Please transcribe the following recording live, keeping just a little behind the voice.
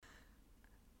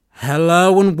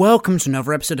Hello and welcome to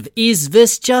another episode of Is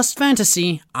This Just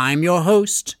Fantasy? I'm your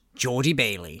host, Geordie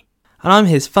Bailey. And I'm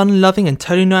his fun-loving and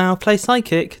totally know-how-to-play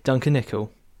sidekick, Duncan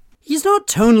Nickel. He's not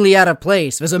tonally out of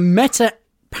place. There's a meta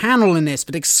panel in this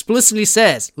that explicitly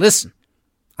says, listen,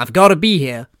 I've got to be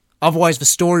here, otherwise the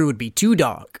story would be too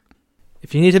dark.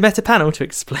 If you need a meta panel to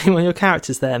explain one of your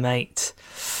characters there, mate,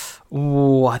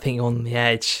 ooh, I think you're on the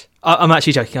edge. I'm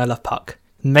actually joking, I love Puck.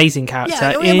 Amazing character.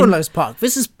 Yeah, everyone loves Puck.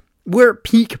 We're at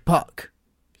peak Puck.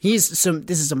 This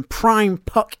is some prime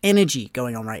Puck energy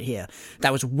going on right here.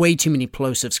 That was way too many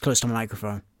plosives close to my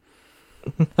microphone.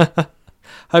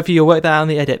 Hopefully you'll work that out on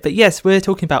the edit. But yes, we're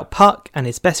talking about Puck and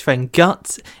his best friend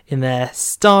Guts in their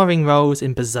starring roles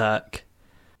in Berserk.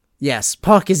 Yes,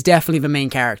 Puck is definitely the main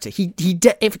character. He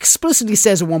explicitly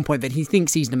says at one point that he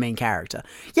thinks he's the main character.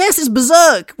 Yes, it's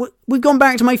Berserk! We've gone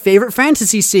back to my favourite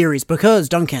fantasy series because,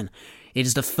 Duncan, it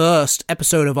is the first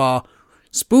episode of our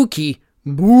spooky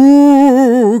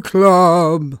Boo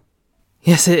Club.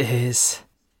 Yes, it is.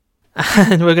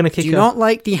 And we're going to kick off. Do you not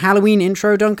like the Halloween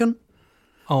intro, Duncan?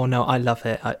 Oh no, I love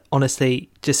it. Honestly,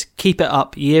 just keep it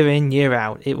up year in, year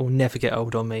out. It will never get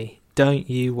old on me. Don't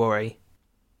you worry.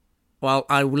 Well,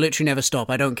 I will literally never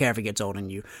stop. I don't care if it gets old on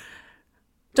you.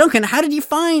 Duncan, how did you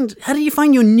find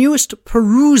your newest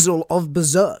perusal of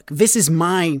Berserk? This is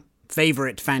my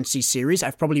favourite fantasy series.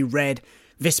 I've probably read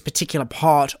this particular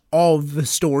part of the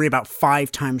story about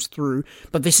 5 times through,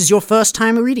 but this is your first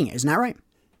time reading it, isn't that right?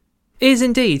 It is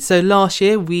indeed. So last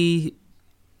year we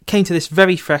came to this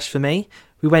very fresh for me.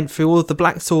 We went through all of the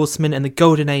Black Swordsman and the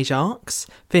Golden Age arcs,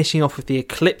 finishing off with the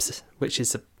Eclipse, which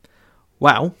is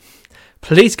wow.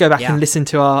 Please go back and listen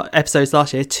to our episodes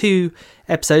last year. 2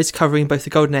 episodes covering both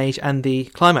the Golden Age and the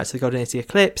climax of the Golden Age, the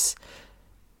Eclipse.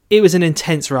 It was an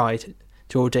intense ride,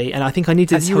 Geordie, and I think I need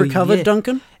to tell you... Have you recovered,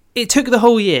 Duncan? It took the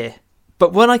whole year,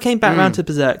 but when I came back round to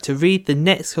Berserk to read the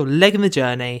next leg in the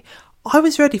journey, I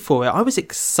was ready for it. I was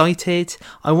excited.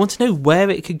 I want to know where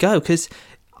it could go, because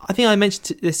I think I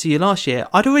mentioned this to you last year.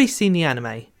 I'd already seen the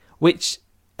anime, which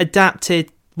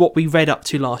adapted what we read up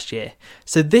to last year.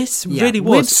 So this really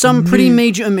was... with some pretty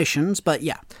major omissions, but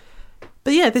yeah.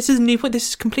 But yeah, this is a new point. This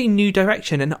is a completely new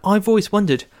direction, and I've always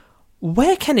wondered,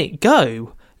 where can it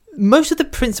go? Most of the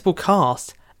principal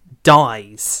cast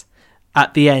dies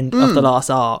at the end of the last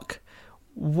arc.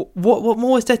 What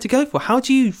more is there to go for? How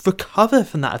do you recover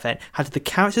from that event? How do the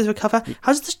characters recover?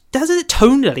 How does it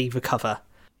tonally recover?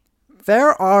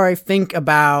 There are, I think,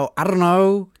 about,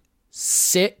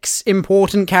 6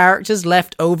 important characters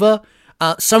left over,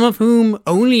 some of whom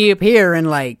only appear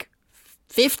in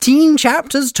 15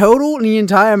 chapters total in the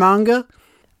entire manga.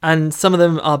 And some of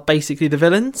them are basically the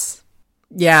villains?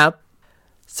 Yeah.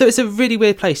 So it's a really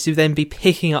weird place to then be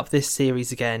picking up this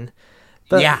series again.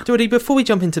 But, yeah. Geordie, before we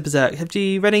jump into Berserk, have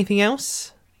you read anything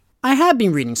else? I have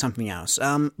been reading something else.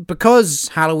 Because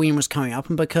Halloween was coming up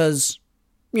and because,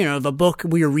 the book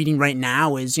we are reading right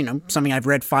now is, something I've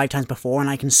read 5 times before and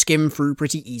I can skim through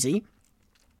pretty easy.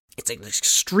 It's an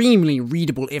extremely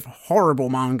readable, if horrible,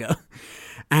 manga.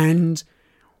 And,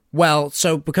 well,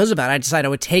 so because of that, I decided I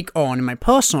would take on, in my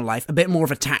personal life, a bit more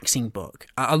of a taxing book.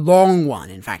 A long one,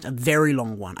 in fact, a very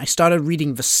long one. I started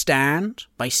reading The Stand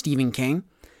by Stephen King.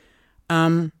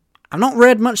 I've not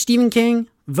read much Stephen King.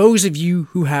 Those of you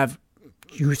who've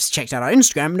checked out our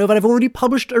Instagram know that I've already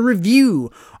published a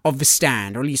review of The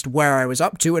Stand, or at least where I was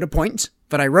up to at a point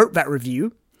that I wrote that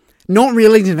review. Not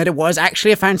realizing that it was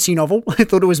actually a fantasy novel. I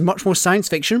thought it was much more science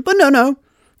fiction, but no.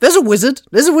 There's a wizard.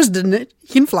 There's a wizard in it.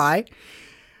 He can fly.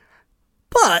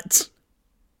 But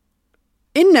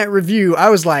in that review, I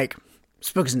was like,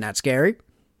 this book isn't that scary.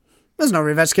 It's not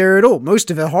really that scary at all. Most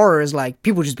of the horror is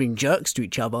people just being jerks to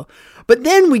each other. But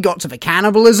then we got to the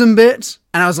cannibalism bit,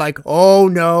 and I was like, oh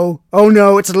no,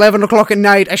 it's 11 o'clock at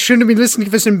night. I shouldn't have been listening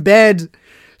to this in bed.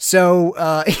 So,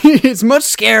 it's much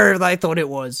scarier than I thought it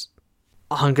was.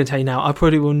 I'm going to tell you now, I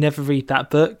probably will never read that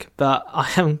book, but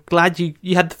I am glad you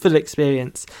had the full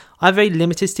experience. I have very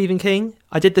limited Stephen King.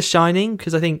 I did The Shining,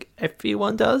 because I think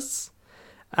everyone does.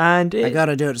 And I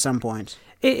gotta do it at some point.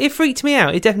 It freaked me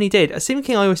out. It definitely did. Stephen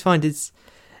King I always find is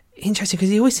interesting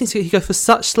because he always seems to go for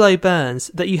such slow burns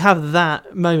that you have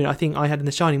that moment I think I had in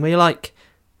The Shining where you're like,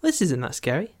 this isn't that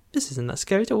scary. This isn't that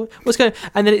scary at all. What's going on?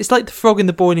 And then it's like the frog in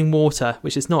the boiling water,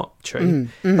 which is not true.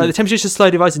 Like the temperature just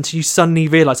slowly rises until you suddenly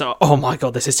realise, oh my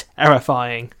god, this is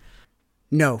terrifying.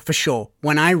 No, for sure.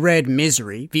 When I read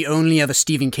Misery, the only other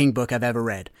Stephen King book I've ever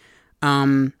read,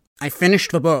 I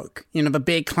finished the book, the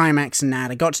big climax and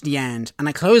that. I got to the end, and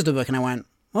I closed the book and I went,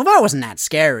 well, that wasn't that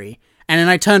scary. And then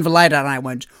I turned the light out and I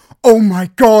went, oh my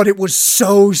god, it was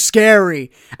so scary.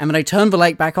 And then I turned the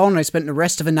light back on and I spent the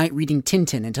rest of the night reading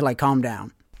Tintin until I calmed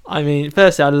down. I mean,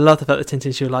 firstly, I love the fact that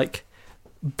Tintin's your like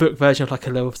book version of like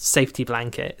a little safety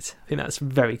blanket. I think that's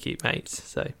very cute, mate.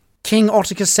 So King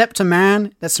Otto's Scepter,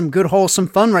 man. That's some good wholesome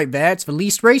fun right there. It's the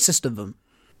least racist of them.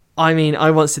 I mean,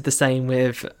 I once did the same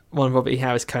with one of Robert E.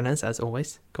 Harris' Conan's, as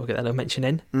always. Gotta get that little mention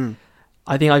in.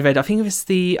 I think it was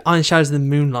the Iron Shadows of the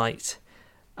Moonlight,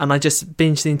 and I just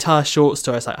binged the entire short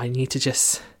story. I was like, I need to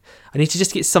just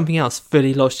get something else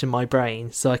fully lodged in my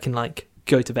brain so I can like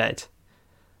go to bed.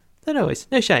 Don't always,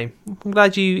 no shame. I'm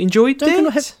glad you enjoyed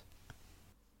it.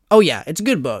 Oh yeah, it's a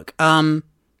good book.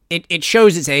 It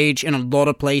shows its age in a lot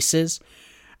of places.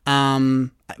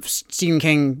 Stephen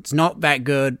King's not that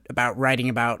good about writing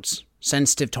about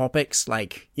sensitive topics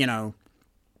like, you know,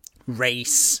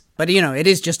 race. But, you know,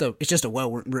 it's just a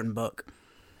well-written book.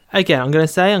 Again, I'm going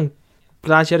to say I'm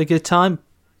glad you had a good time.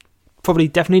 Probably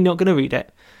definitely not going to read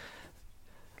it.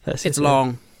 It's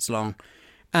long.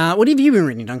 What have you been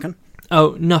reading, Duncan?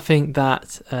 Oh, nothing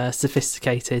that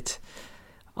sophisticated.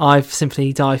 I've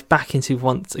simply dived back into,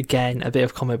 once again, a bit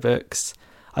of comic books.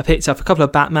 I picked up a couple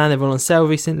of Batman. They were on sale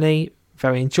recently.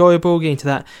 Very enjoyable. Getting to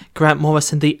that Grant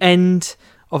Morrison, the end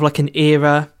of like an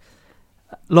era.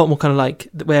 A lot more kind of like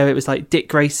where it was like Dick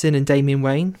Grayson and Damian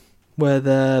Wayne were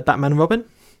the Batman and Robin.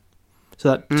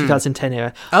 So that 2010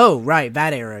 era. Oh, right.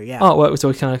 That era, yeah. Artwork was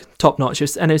always kind of top notch.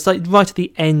 And it was like right at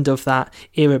the end of that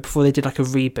era before they did like a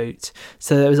reboot.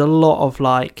 So there was a lot of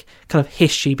like kind of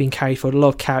history being carried forward. A lot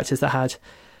of characters that had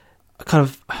kind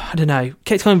of, I don't know,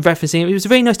 kept kind of referencing it. It was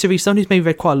really nice to read. Someone who's maybe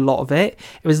read quite a lot of it.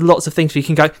 It was lots of things where you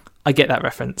can go, I get that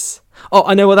reference. Oh,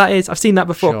 I know what that is. I've seen that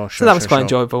before. So that was quite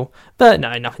enjoyable. But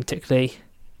no, nothing particularly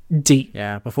deep.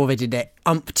 Yeah, before they did their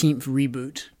umpteenth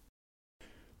reboot.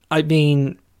 I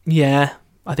mean, yeah,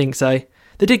 I think so.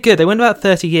 They did good. They went about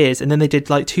 30 years and then they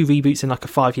did like 2 reboots in like a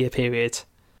 5-year period.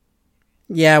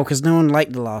 Yeah, because no one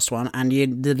liked the last one, and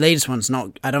the latest one's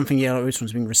not. I don't think the latest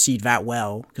one's being received that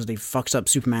well because they fucked up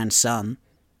Superman's son.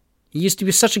 He used to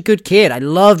be such a good kid. I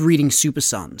loved reading Super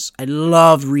Sons. I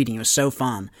loved reading. It was so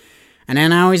fun. And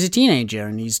then now he's a teenager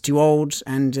and he's too old,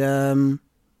 and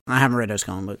I haven't read those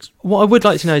comic books. What I would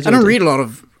like to know, Geordie, I don't read a lot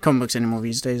of comic books anymore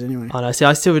these days anyway. I know, see,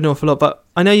 I still read an awful lot, but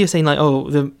I know you're saying like, oh,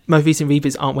 the most recent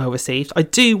reboots aren't well received. I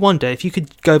do wonder if you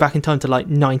could go back in time to like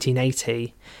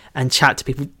 1980 and chat to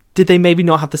people. Did they maybe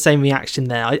not have the same reaction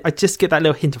there? I just get that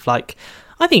little hint of like,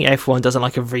 I think everyone doesn't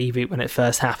like a reboot when it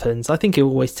first happens. I think it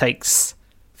always takes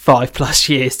 5+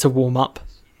 years to warm up.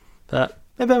 But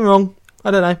maybe I'm wrong.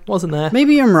 I don't know. Wasn't there.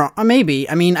 Maybe I'm wrong. Maybe.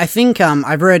 I mean, I think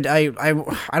I've read... I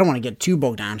don't want to get too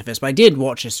bogged down into this, but I did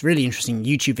watch this really interesting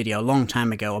YouTube video a long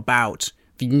time ago about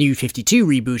the New 52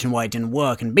 reboot and why it didn't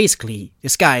work. And basically,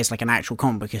 this guy is like an actual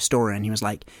comic book historian. He was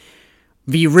like...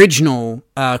 The original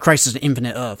Crisis on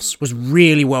Infinite Earths was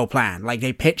really well planned. Like,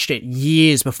 they pitched it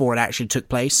years before it actually took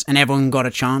place, and everyone got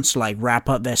a chance to, like, wrap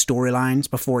up their storylines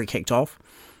before it kicked off.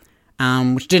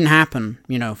 Which didn't happen,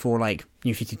 you know, for, like,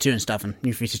 New 52 and stuff, and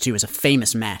New 52 is a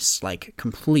famous mess, like,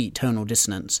 complete tonal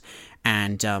dissonance,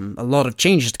 and a lot of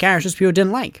changes to characters people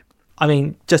didn't like. I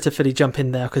mean, just to fully jump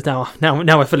in there, because now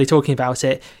we're fully talking about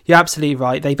it, you're absolutely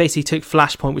right. They basically took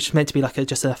Flashpoint, which was meant to be like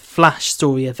just a Flash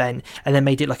story event, and then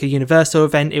made it like a Universal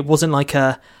event. It wasn't like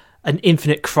an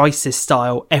Infinite Crisis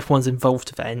style, everyone's involved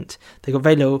event. They got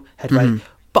very little headway.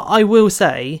 But I will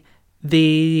say,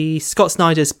 the Scott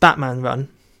Snyder's Batman run,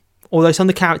 although some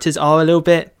of the characters are a little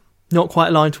bit not quite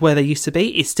aligned to where they used to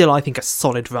be, it's still, I think, a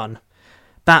solid run.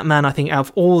 Batman, I think, out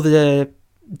of all the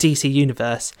DC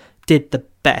universe, did the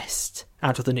best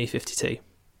out of the New 52.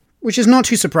 Which is not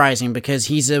too surprising because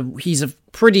he's a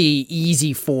pretty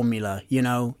easy formula, you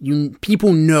know.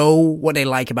 People know what they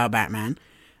like about Batman.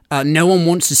 No one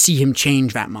wants to see him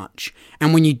change that much.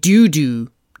 And when you do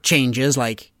changes,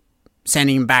 like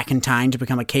sending him back in time to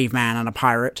become a caveman and a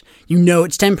pirate, you know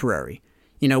it's temporary.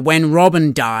 You know, when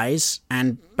Robin dies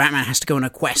and Batman has to go on a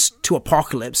quest to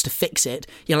Apocalypse to fix it,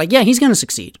 you're like, yeah, he's going to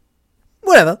succeed.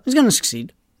 Whatever, he's going to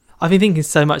succeed. I've been thinking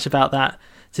so much about that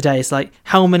today. It's like,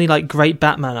 how many like great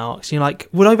Batman arcs? And you're like,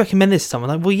 would I recommend this to someone?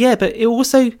 Like, well, yeah, but it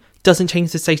also doesn't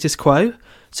change the status quo.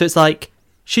 So it's like,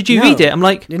 should you read it? I'm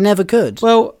like, it never could.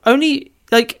 Well, only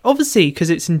like obviously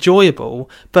because it's enjoyable,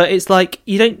 but it's like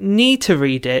you don't need to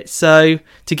read it so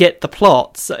to get the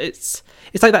plot. So it's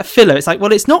like that filler. It's like,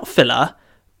 well, it's not filler,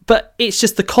 but it's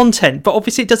just the content. But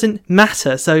obviously, it doesn't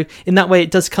matter. So in that way,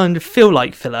 it does kind of feel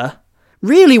like filler.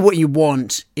 Really what you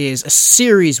want is a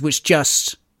series which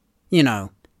just, you know,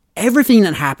 everything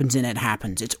that happens in it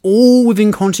happens. It's all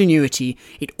within continuity.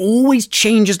 It always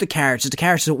changes the characters. The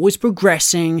characters are always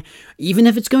progressing, even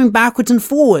if it's going backwards and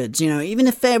forwards, you know, even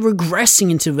if they're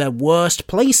regressing into their worst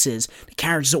places, the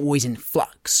characters are always in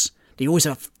flux. They always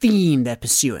have a theme they're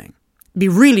pursuing. be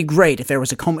really great if there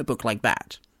was a comic book like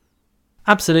that.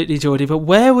 Absolutely, Geordie, but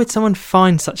where would someone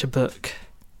find such a book?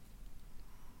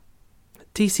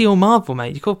 DC or Marvel,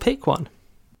 mate? You've got to pick one.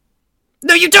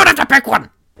 No, you don't have to pick one!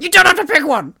 You don't have to pick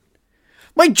one!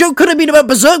 My joke could have been about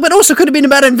Berserk, but also could have been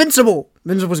about Invincible.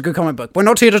 Invincible was a good comic book. We're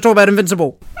not here to talk about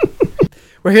Invincible.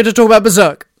 We're here to talk about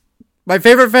Berserk. My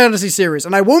favorite fantasy series.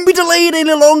 And I won't be delayed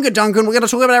any longer, Duncan. We're going to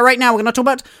talk about it right now. We're going to talk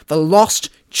about the Lost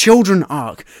Children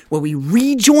arc, where we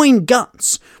rejoin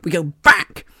Guts. We go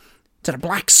back to the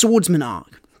Black Swordsman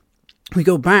arc. We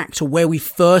go back to where we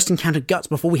first encountered Guts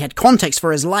before we had context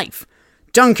for his life.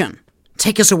 Duncan,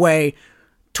 take us away.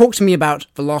 Talk to me about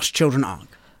the Lost Children arc.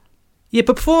 Yeah,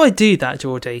 but before I do that,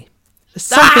 Geordie, there's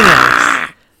something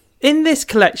else. In this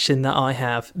collection that I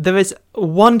have, there is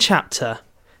one chapter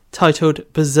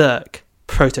titled Berserk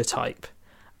Prototype.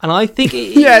 And I think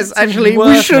it yes, actually,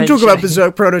 we should mentioning. talk about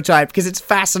Berserk Prototype because it's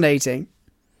fascinating.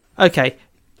 Okay,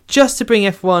 just to bring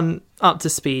everyone up to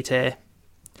speed here,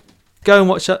 go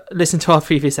and listen to our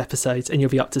previous episodes and you'll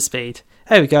be up to speed.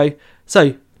 There we go.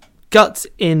 So, Guts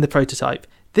in the Prototype.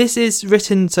 This is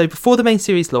written before the main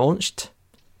series launched,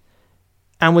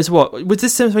 and was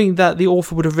this something that the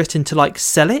author would have written to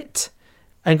sell it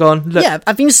and gone, look? Yeah,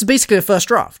 I think this is basically a first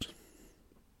draft.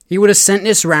 He would have sent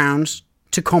this round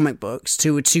to comic books,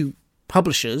 to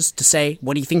publishers, to say,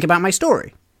 what do you think about my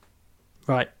story?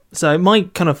 Right. So my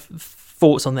kind of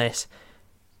thoughts on this.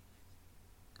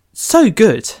 So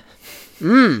good.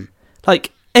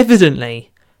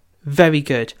 Evidently very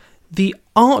good. The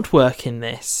artwork in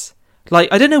this,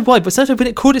 I don't know why, but sometimes when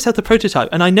it called itself the Prototype,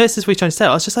 and I know this is what you're trying to say,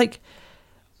 I was just like,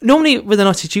 normally with an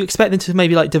artist, you expect them to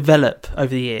maybe develop over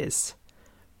the years.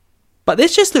 But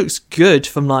this just looks good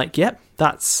from yep,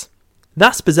 that's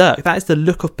Berserk. That is the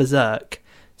look of Berserk.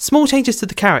 Small changes to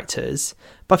the characters,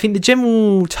 but I think the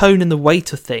general tone and the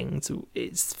weight of things,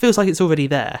 it feels like it's already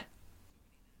there.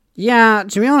 Yeah,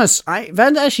 to be honest,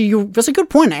 that's a good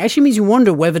point. It actually makes you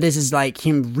wonder whether this is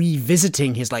him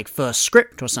revisiting his first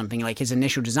script or something, his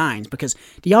initial designs, because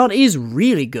the art is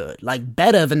really good,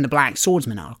 better than the Black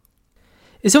Swordsman arc.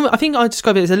 I think I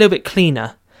describe it as a little bit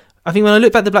cleaner. I think when I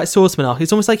look back at the Black Swordsman arc,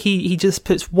 it's almost like he just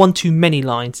puts one too many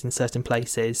lines in certain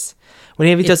places.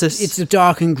 Whenever he does this, it's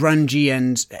dark and grungy,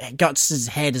 and Guts'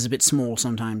 head is a bit small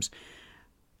sometimes.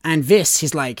 And this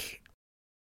is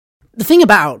the thing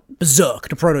about Berserk,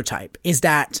 the Prototype, is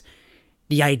that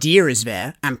the idea is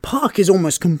there, and Puck is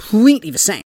almost completely the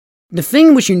same. The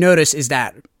thing which you notice is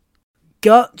that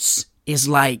Guts is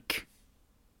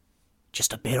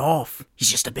just a bit off. He's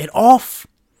just a bit off.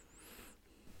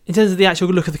 In terms of the actual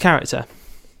look of the character?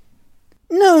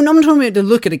 No, I'm not talking about the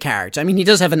look of the character. I mean, he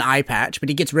does have an eye patch, but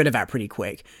he gets rid of that pretty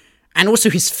quick. And also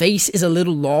his face is a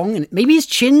little long, and maybe his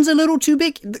chin's a little too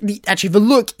big. Actually, the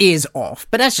look is off,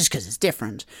 but that's just because it's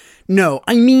different. No,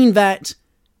 I mean that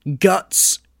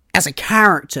Guts, as a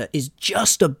character, is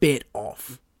just a bit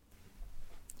off.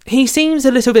 He seems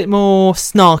a little bit more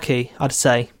snarky, I'd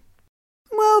say.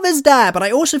 Well, there's that, but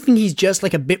I also think he's just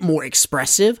a bit more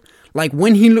expressive.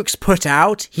 When he looks put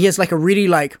out, he has a really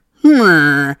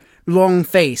long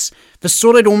face. The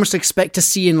sort I'd almost expect to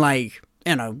see in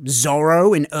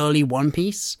Zorro in early One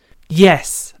Piece.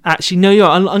 Yes, actually, no,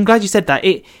 I'm glad you said that.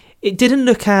 It didn't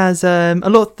look as a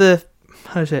lot of the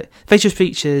facial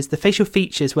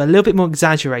features were a little bit more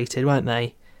exaggerated, weren't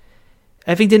they?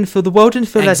 The world didn't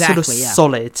feel as sort of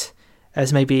solid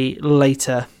as maybe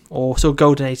later or sort of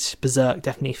Golden Age Berserk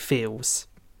definitely feels.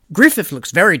 Griffith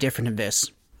looks very different in this.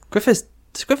 Does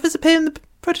Griffiths appear in the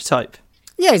Prototype?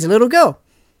 Yeah, he's a little girl.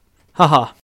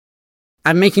 Haha.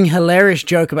 I'm making a hilarious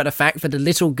joke about the fact that the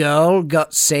little girl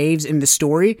Guts saves in the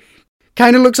story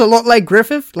kind of looks a lot like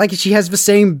Griffith. She has the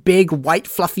same big, white,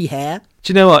 fluffy hair.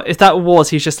 Do you know what? If that was,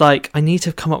 he's just I need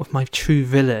to come up with my true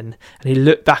villain. And he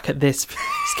looked back at this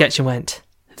sketch and went,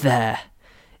 there,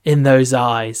 in those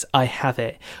eyes, I have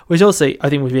it. Which also, I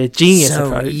think, would be a genius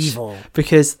approach. Evil.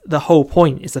 Because the whole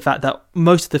point is the fact that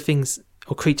most of the things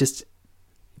or creatures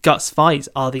Guts fights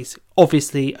are these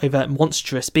obviously overt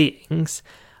monstrous beings.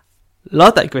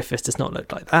 Love that Griffiths does not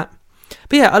look like that.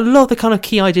 But yeah, a lot of the kind of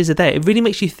key ideas are there. It really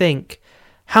makes you think,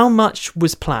 how much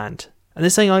was planned? And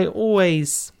this thing I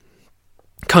always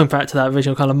come back to that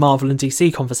original kind of Marvel and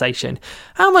DC conversation.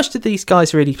 How much did these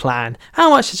guys really plan? How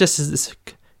much is just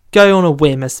go on a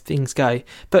whim as things go?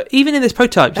 But even in this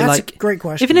Prototype, that's a great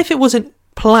question. Even if it wasn't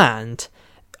planned,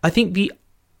 I think the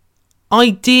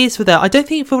ideas were there. I don't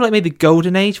think it felt like maybe the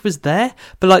Golden Age was there,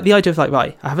 but the idea of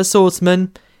right, I have a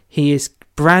swordsman, he is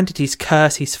branded, he's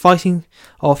cursed, he's fighting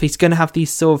off, he's going to have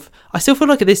these sort of... I still feel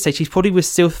like at this stage he probably was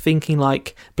still thinking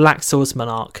Black Swordsman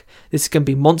arc. This is going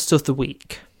to be Monster of the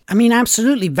Week. I mean,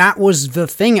 absolutely, that was the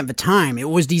thing at the time. It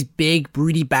was these big,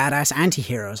 broody, badass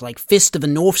anti-heroes. Like, Fist of the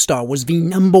North Star was the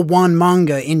 #1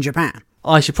 manga in Japan.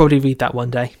 I should probably read that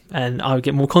one day, and I would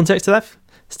get more context to that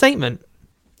statement.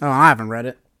 Oh, I haven't read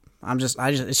it.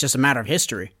 It's just a matter of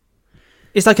history.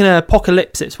 It's like an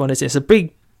apocalypse one, is it? It's a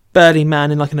big, burly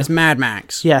man in like an... It's Mad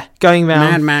Max. Yeah, going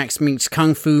around... Mad Max meets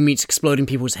Kung Fu meets exploding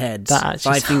people's heads. That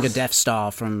actually Five-Finger Death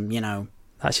Star from, That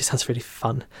actually sounds really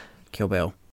fun. Kill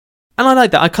Bill. And I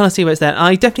like that. I kind of see where it's there.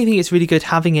 I definitely think it's really good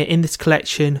having it in this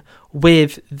collection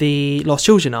with the Lost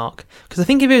Children arc. Because I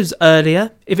think if it was earlier,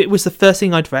 if it was the first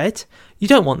thing I'd read, you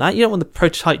don't want that. You don't want the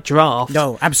prototype draft.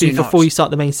 No, absolutely not. Before you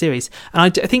start the main series. And I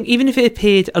think even if it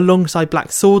appeared alongside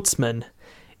Black Swordsman,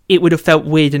 it would have felt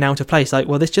weird and out of place. Like,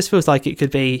 well, this just feels like it could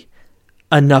be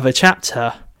another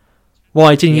chapter.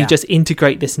 Why didn't you just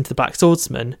integrate this into the Black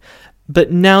Swordsman?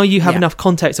 But now you have enough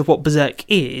context of what Berserk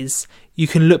is, you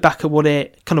can look back at what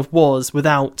it kind of was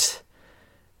without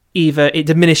either it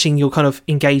diminishing your kind of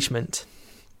engagement.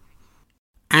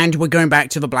 And we're going back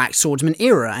to the Black Swordsman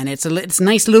era, and it's a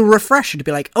nice little refresher to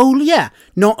be like, oh yeah,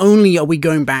 not only are we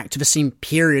going back to the same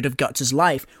period of Guts'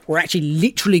 life, we're actually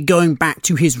literally going back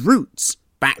to his roots,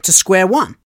 back to square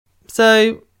one.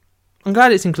 So, I'm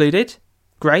glad it's included.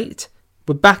 Great.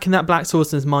 We're back in that Black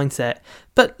Swordsman's mindset.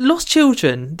 But Lost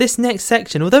Children, this next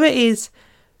section, although it is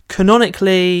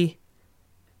canonically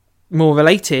more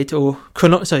related, or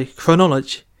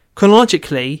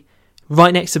chronologically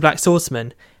right next to Black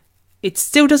Swordsman, it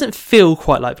still doesn't feel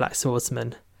quite like Black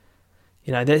Swordsman.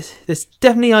 There's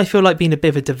definitely, I feel like, being a bit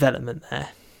of a development there.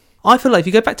 I feel like if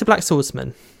you go back to Black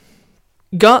Swordsman,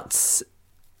 Guts,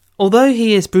 although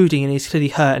he is brooding and he's clearly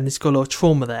hurt and he's got a lot of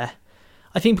trauma there,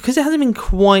 I think because it hasn't been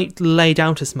quite laid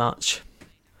out as much,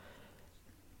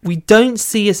 we don't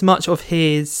see as much of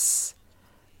his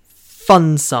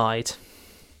fun side.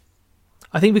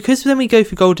 I think because then we go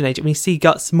through Golden Age and we see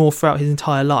Guts more throughout his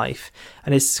entire life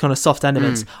and his kind of soft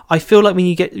elements, I feel like when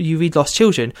you read Lost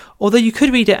Children, although you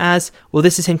could read it as, well,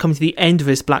 this is him coming to the end of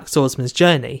his Black Swordsman's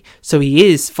journey, so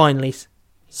he is finally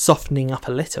softening up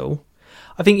a little.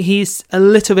 I think he's a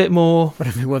little bit more... I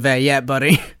don't think we're there yet,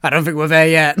 buddy. I don't think we're there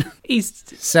yet.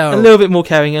 He's a little bit more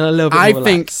caring and a little bit more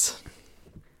relaxed.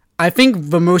 I think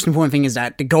the most important thing is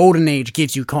that the Golden Age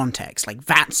gives you context. Like,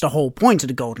 that's the whole point of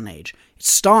the Golden Age. It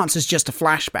starts as just a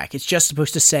flashback. It's just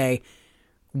supposed to say,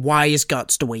 why is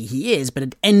Guts the way he is? But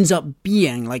it ends up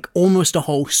being, like, almost a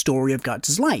whole story of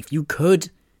Guts' life. You could,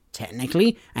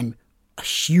 technically, and a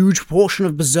huge portion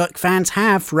of Berserk fans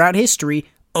have throughout history,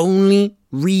 only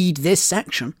read this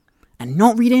section and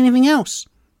not read anything else.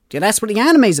 Yeah, that's what the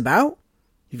anime's about.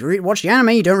 If you watch the anime,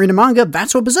 you don't read the manga,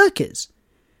 that's what Berserk is.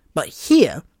 But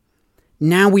here,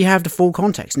 now we have the full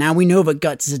context. Now we know that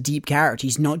Guts is a deep character.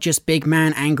 He's not just big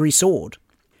man, angry sword.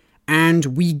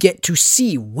 And we get to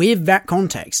see, with that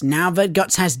context, now that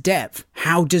Guts has depth,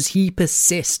 how does he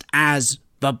persist as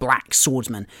the Black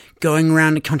Swordsman, going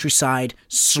around the countryside,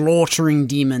 slaughtering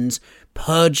demons,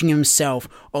 purging himself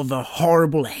of the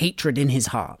horrible hatred in his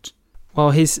heart.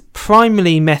 Well, his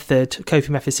primary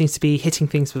coping method, seems to be hitting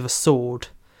things with a sword.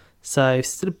 So,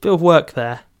 still a bit of work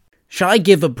there. Shall I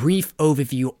give a brief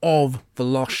overview of the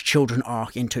Lost Children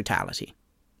arc in totality?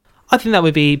 I think that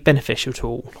would be beneficial to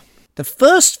all. The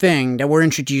first thing that we're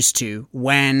introduced to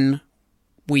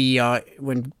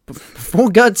before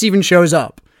Guts even shows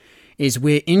up, is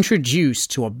we're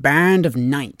introduced to a band of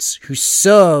knights who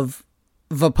serve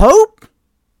the Pope?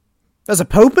 There's a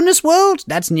Pope in this world?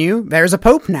 That's new. There's a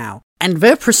Pope now. And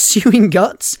they're pursuing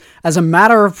Guts as a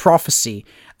matter of prophecy.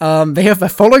 They're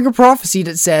following a prophecy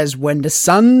that says when the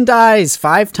sun dies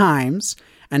 5 times,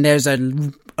 and there's a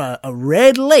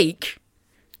red lake,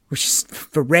 which is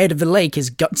the red of the lake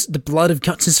is Guts, the blood of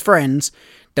Guts' friends,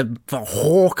 the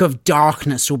hawk of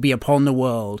darkness will be upon the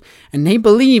world. And they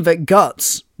believe that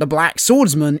Guts, the Black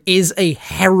Swordsman, is a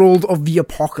herald of the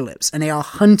apocalypse, and they are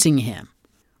hunting him.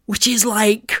 Which is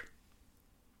like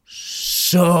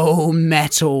so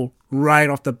metal right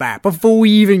off the bat, before we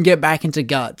even get back into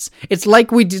Guts. It's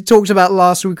like we talked about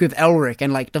last week with Elric,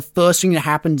 and like the first thing that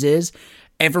happens is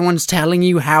everyone's telling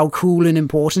you how cool and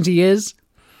important he is.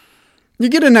 You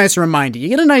get a nice reminder, you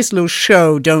get a nice little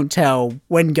show, don't tell,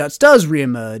 when Guts does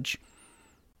reemerge.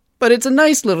 But it's a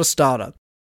nice little starter.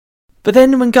 But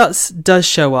then when Guts does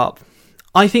show up,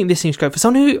 I think this seems great. For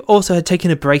someone who also had taken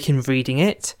a break in reading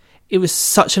it, it was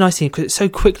such a nice thing because it so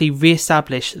quickly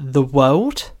re-established the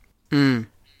world and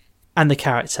the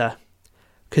character.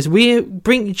 Because we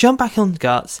jump back on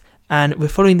Guts and we're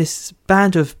following this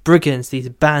band of brigands, these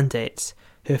bandits,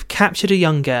 who have captured a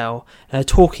young girl and are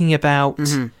talking about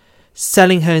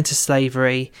selling her into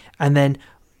slavery. And then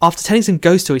after telling some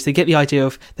ghost stories, they get the idea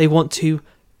of they want to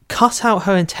cut out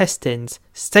her intestines,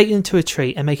 stake them to a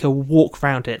tree, and make her walk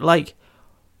round it. Like,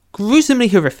 gruesomely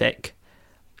horrific.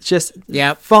 Just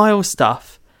vile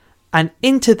stuff. And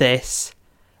into this,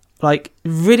 like,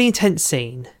 really intense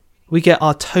scene, we get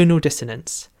our tonal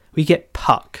dissonance. We get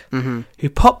Puck, who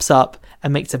pops up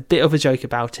and makes a bit of a joke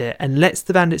about it and lets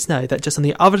the bandits know that just on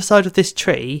the other side of this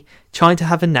tree, trying to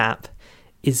have a nap,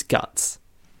 is Guts.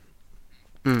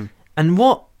 And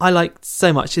what I like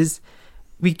so much is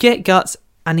we get Guts,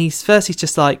 and he's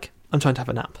just like, I'm trying to have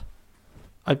a nap.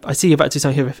 I see you're about to do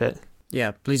something horrific.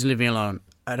 Yeah, please leave me alone.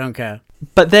 I don't care.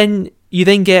 But then you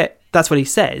then get, that's what he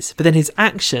says, but then his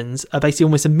actions are basically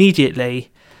almost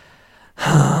immediately,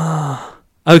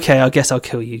 okay, I guess I'll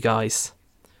kill you guys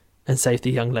and save the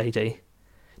young lady.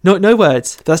 No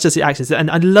words, that's just the actions.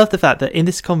 And I love the fact that in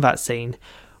this combat scene,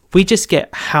 we just get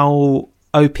how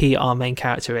OP our main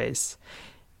character is.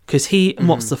 Because he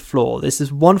mops the floor. There's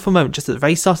this wonderful moment just at the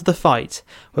very start of the fight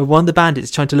where one of the bandits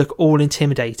is trying to look all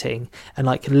intimidating and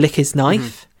like lick his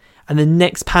knife. And the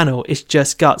next panel is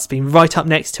just Guts being right up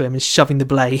next to him and shoving the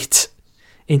blade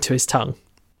into his tongue.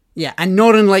 Yeah, and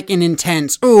not in like an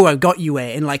intense, oh, I got you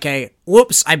way, in like a,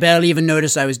 whoops, I barely even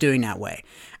noticed I was doing that way.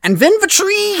 And then the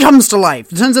tree comes to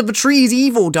life. It turns out the tree is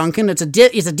evil, Duncan. It's a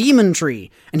demon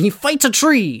tree. And he fights a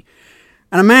tree.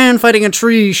 And a man fighting a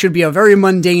tree should be a very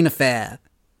mundane affair.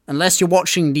 Unless you're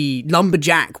watching the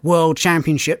Lumberjack World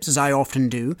Championships, as I often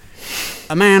do.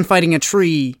 A man fighting a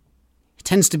tree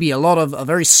tends to be a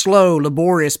very slow,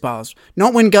 laborious path.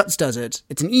 Not when Guts does it.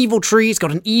 It's an evil tree, it's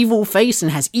got an evil face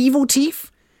and has evil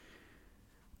teeth.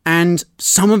 And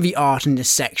some of the art in this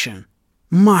section,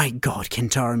 my god,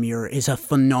 Kentaro Miura is a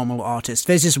phenomenal artist.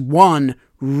 There's this one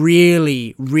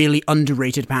really, really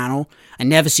underrated panel, I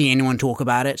never see anyone talk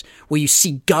about it, where you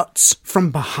see Guts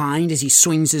from behind as he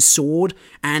swings his sword,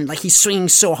 and like he's swinging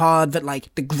so hard that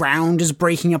like the ground is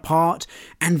breaking apart,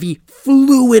 and the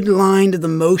fluid line of the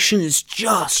motion is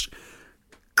just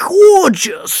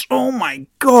gorgeous. Oh my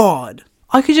god.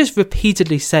 I could just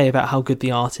repeatedly say about how good the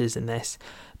art is in this,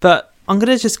 but I'm going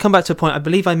to just come back to a point I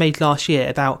believe I made last year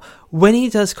about when he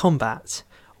does combat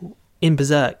in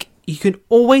Berserk, you can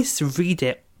always read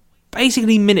it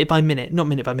basically moment by moment.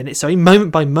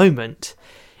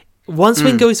 One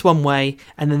swing goes one way,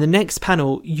 and then the next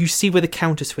panel, you see where the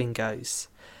counter swing goes.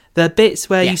 There are bits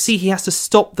where you see he has to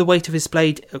stop the weight of his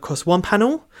blade across one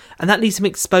panel, and that leaves him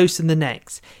exposed in the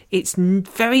next. It's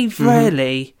very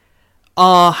rarely,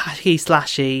 hacky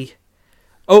slashy,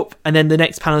 and then the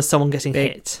next panel is someone getting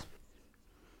hit.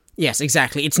 Yes,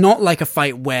 exactly. It's not like a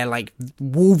fight where, like,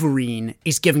 Wolverine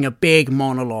is giving a big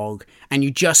monologue, and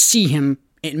you just see him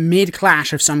in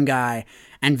mid-clash of some guy,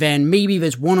 and then maybe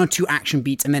there's one or two action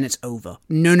beats, and then it's over.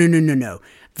 No.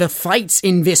 The fights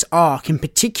in this arc, in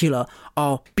particular,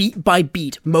 are beat by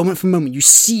beat, moment for moment. You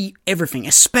see everything,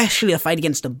 especially a fight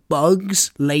against the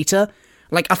bugs later.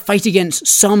 Like, a fight against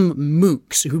some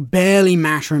mooks who barely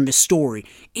matter in this story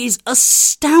is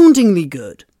astoundingly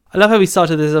good. I love how we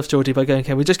started this off, Geordie, by going,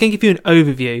 okay, we're just going to give you an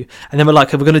overview, and then we're like,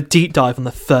 okay, we're going to deep dive on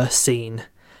the first scene,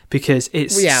 because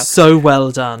it's so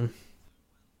well done.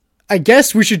 I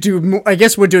guess we should do more, I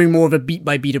guess we're doing more of a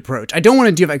beat-by-beat approach. I don't want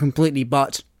to do that completely,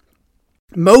 but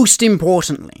most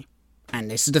importantly, and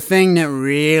this is the thing that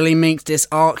really makes this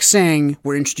arc sing,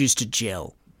 we're introduced to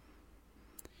Jill.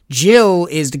 Jill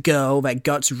is the girl that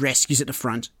Guts rescues at the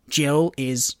front. Jill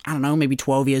is, I don't know, maybe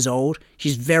 12 years old.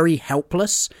 She's very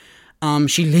helpless.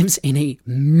 She lives in a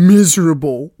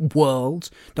miserable world.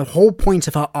 The whole point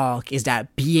of her arc is that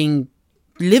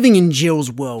living in Jill's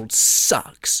world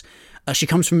sucks. She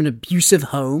comes from an abusive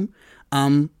home.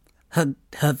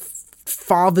 Her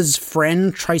father's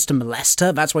friend tries to molest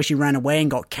her. That's why she ran away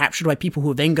and got captured by people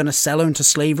who are then going to sell her into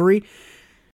slavery.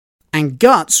 And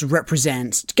Guts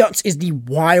is the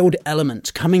wild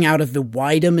element coming out of the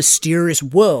wider, mysterious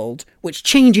world, which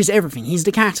changes everything. He's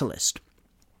the catalyst.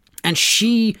 And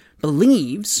she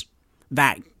believes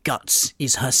that Guts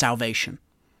is her salvation.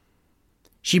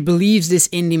 She believes this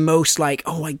in the most like,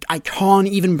 I can't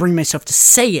even bring myself to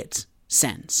say it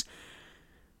sense.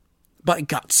 But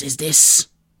Guts is this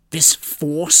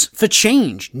force for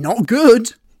change. Not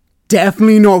good.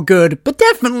 Definitely not good, but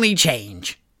definitely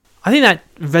change. I think that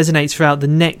resonates throughout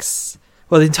the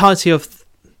entirety of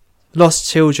Lost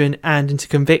Children and into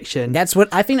Conviction.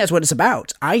 I think that's what it's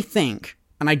about. I think,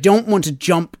 and I don't want to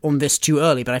jump on this too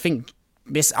early, but I think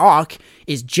this arc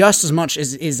is just as much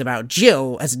as it is about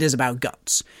Jill as it is about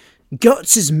Guts.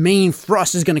 Guts' main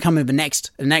thrust is going to come in the next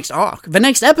arc, the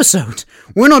next episode.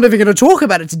 We're not even going to talk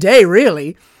about it today,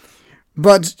 really.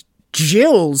 But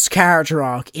Jill's character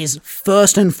arc is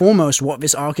first and foremost what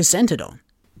this arc is centered on.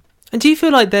 And do you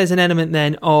feel like there's an element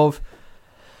then of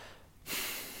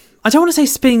I don't want to say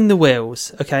spinning the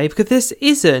wheels, okay? Because this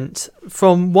isn't,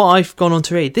 from what I've gone on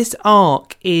to read, this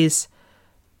arc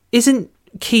isn't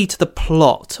key to the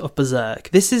plot of Berserk.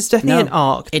 This is definitely an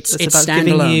arc that's about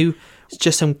giving you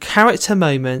just some character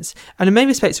moments, and in many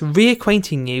respects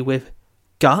reacquainting you with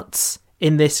Guts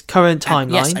in this current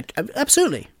timeline. Yes,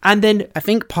 absolutely. And then I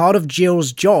think part of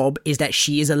Jill's job is that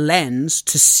she is a lens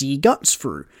to see Guts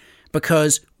through,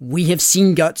 because we have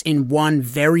seen Guts in one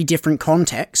very different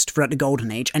context throughout the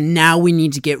Golden Age, and now we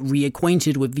need to get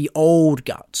reacquainted with the old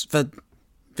Guts, the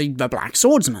Black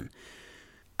Swordsman.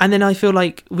 And then I feel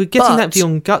like we're getting that view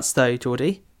on Guts, though,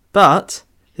 Geordie. But,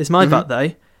 there's my but,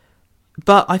 though.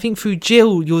 But I think through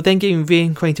Jill, you're then getting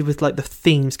reacquainted with, like, the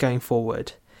themes going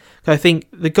forward. I think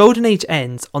the Golden Age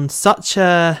ends on such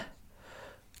a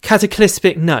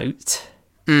cataclysmic note,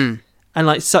 and,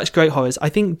 like, such great horrors. I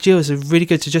think Jill's really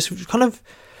good to just kind of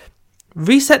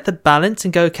reset the balance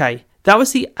and go, okay, that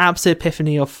was the absolute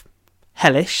epiphany of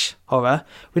hellish horror.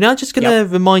 We're now just going to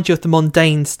remind you of the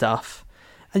mundane stuff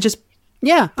and just...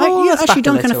 Yeah, actually,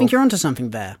 Duncan, I think you're onto something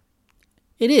there.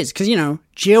 It is, because,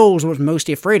 Jill's what's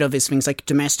mostly afraid of is things like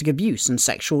domestic abuse and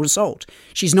sexual assault.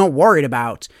 She's not worried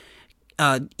about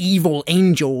evil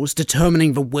angels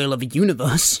determining the will of a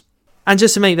universe. And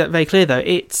just to make that very clear, though,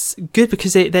 it's good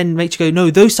because it then makes you go,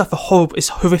 no, those stuff are horrible, it's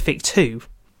horrific too.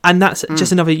 And that's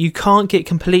just another, you can't get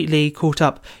completely caught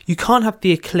up. You can't have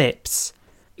the Eclipse.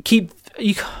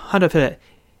 How do I put it?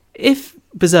 If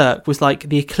Berserk was like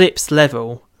the Eclipse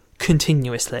level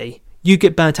continuously, you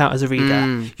get burnt out as a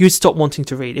reader. You'd stop wanting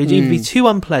to read. It would either be too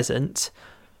unpleasant,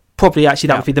 probably actually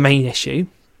that would be the main issue.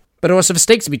 But also the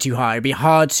stakes would be too high. It'd be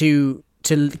hard to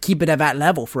keep it at that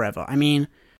level forever. I mean,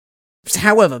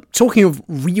 however, talking of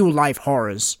real life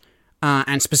horrors,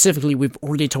 and specifically we've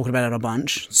already talked about it a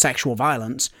bunch, sexual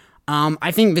violence, I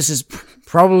think this is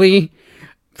probably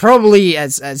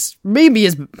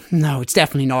no, it's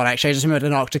definitely not actually, I just remembered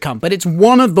an arc to come, but it's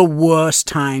one of the worst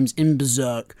times in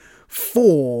Berserk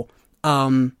for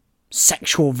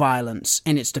sexual violence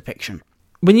in its depiction.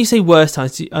 When you say worst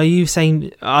times, are you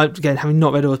saying, again, having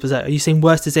not read all of Berserk, are you saying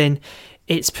worst as in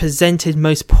it's presented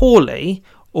most poorly,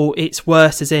 or it's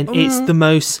worst as in it's the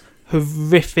most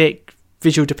horrific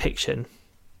visual depiction?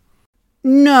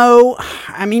 No,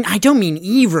 I mean, I don't mean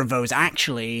either of those,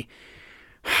 actually.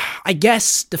 I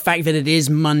guess the fact that it is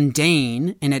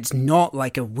mundane, and it's not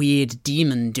like a weird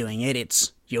demon doing it,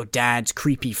 it's your dad's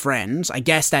creepy friends. I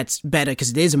guess that's better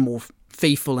because it is a more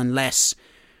faithful and less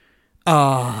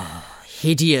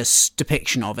hideous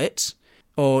depiction of it,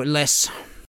 or less...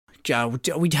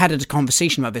 we had a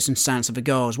conversation about this in Silence of the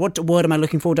Girls. What word am I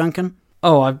looking for, Duncan?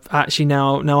 Oh, I've actually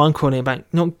now I'm calling it back.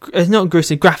 It's not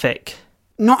gruesome, graphic.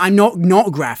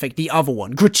 Not graphic, the other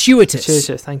one. Gratuitous.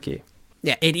 Gratuitous, thank you.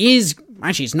 Yeah, it is...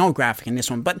 Actually, it's not graphic in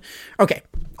this one, but... Okay,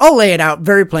 I'll lay it out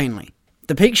very plainly.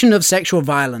 Depiction of sexual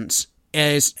violence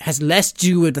has less to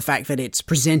do with the fact that it's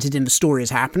presented in the story as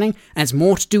happening, and it's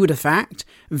more to do with the fact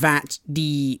that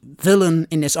the villain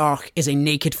in this arc is a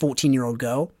naked 14-year-old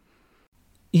girl.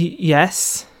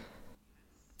 Yes.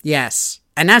 Yes.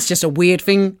 And that's just a weird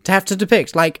thing to have to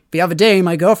depict. Like, the other day,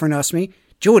 my girlfriend asked me,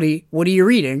 Geordie, what are you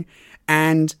reading?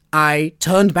 And I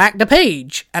turned back the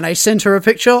page, and I sent her a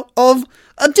picture of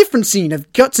a different scene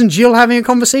of Guts and Jill having a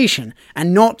conversation,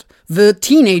 and not the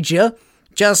teenager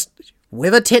just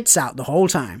with her tits out the whole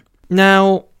time.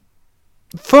 Now,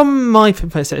 from my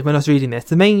perspective when I was reading this,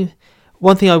 the main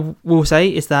one thing I will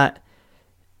say is that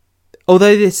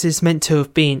although this is meant to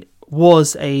have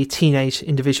was a teenage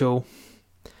individual,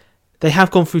 they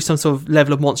have gone through some sort of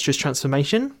level of monstrous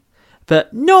transformation,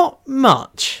 but not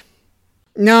much.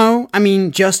 No, I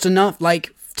mean, just enough.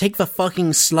 Like, take the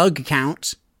fucking slug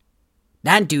count.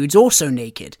 That dude's also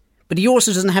naked, but he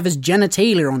also doesn't have his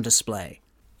genitalia on display.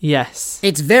 Yes.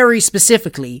 It's very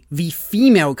specifically the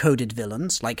female-coded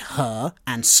villains, like her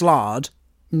and Slard,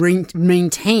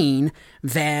 maintain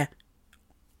their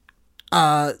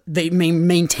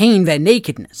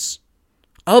nakedness.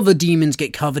 Other demons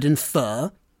get covered in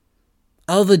fur.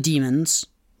 Other demons,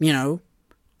 are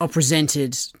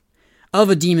presented...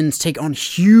 Other demons take on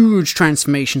huge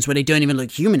transformations where they don't even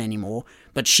look human anymore,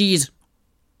 but she's...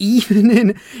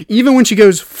 Even when she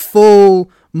goes full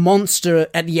monster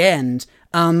at the end,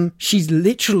 she's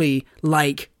literally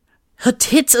like... Her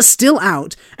tits are still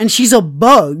out, and she's a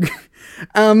bug.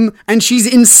 And she's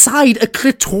inside a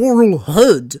clitoral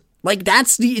hood. Like,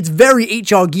 it's very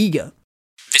H.R. Giger.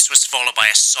 This was followed by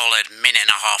a solid minute and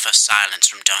a half of silence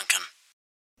from Duncan.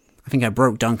 I think I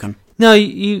broke Duncan. No,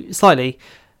 you slightly.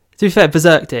 To be fair,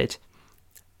 Berserk did.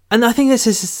 And I think this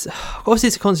is... Obviously,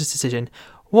 it's a conscious decision.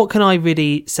 What can I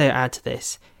really say or add to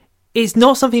this? it's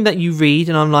not something that you read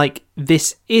and I'm like,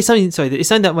 this is something, sorry, it's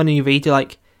something that when you read, you're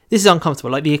like, this is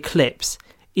uncomfortable. Like the Eclipse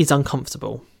is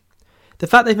uncomfortable. The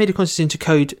fact they've made a conscious decision to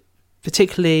code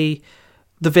particularly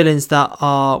the villains that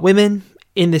are women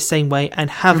in this same way and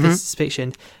have this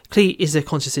fiction clearly is a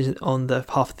conscious decision on the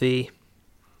part of the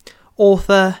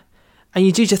author. And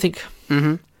you do just think,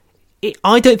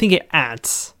 I don't think it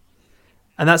adds.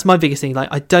 And that's my biggest thing. Like,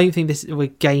 I don't think we're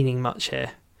gaining much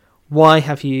here. Why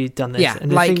have you done this? Yeah,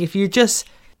 and the thing, if you just...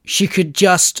 She could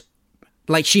just...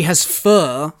 Like, she has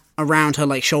fur around her,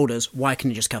 like, shoulders. Why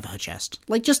can't you just cover her chest?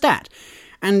 Like, just that.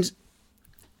 And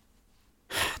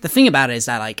the thing about it is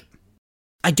that, like,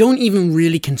 I don't even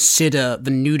really consider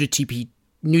the nudity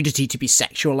to be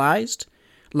sexualized.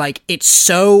 Like, it's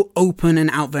so open and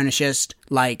out there and it's just,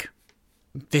 like,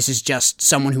 this is just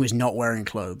someone who is not wearing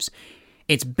clothes.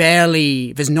 It's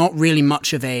barely, there's not really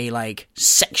much of a, like,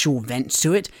 sexual vent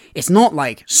to it. It's not,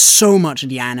 like, so much of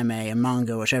the anime and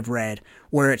manga which I've read,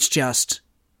 where it's just,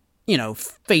 you know,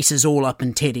 faces all up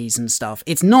and titties and stuff.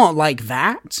 It's not like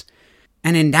that.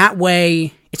 And in that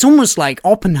way, it's almost like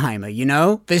Oppenheimer, you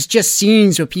know? There's just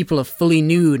scenes where people are fully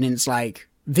nude, and it's like,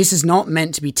 this is not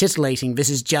meant to be titillating, this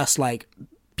is just, like,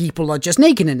 people are just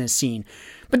naked in this scene.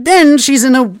 But then she's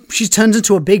turned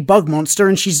into a big bug monster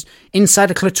and she's inside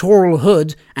a clitoral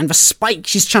hood and the spike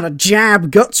she's trying to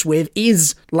jab guts with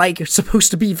is, like,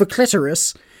 supposed to be the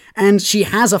clitoris. And she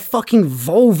has a fucking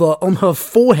vulva on her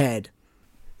forehead.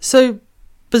 So,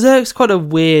 Berserk's quite a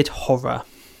weird horror.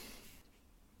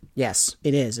 Yes,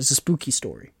 it is. It's a spooky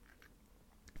story.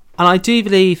 And I do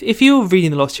believe, if you're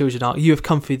reading the Lost Children arc, you have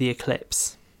come through the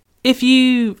Eclipse. It'd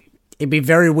be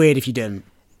very weird if you didn't.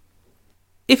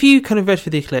 If you kind of read through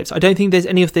the Eclipse, I don't think there's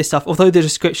any of this stuff, although the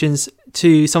descriptions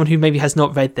to someone who maybe has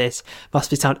not read this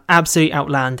must sound absolutely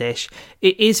outlandish.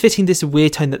 It is fitting this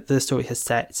weird tone that the story has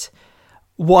set.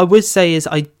 What I would say is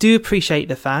I do appreciate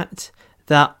the fact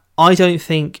that I don't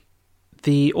think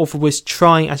the author was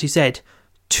trying, as you said,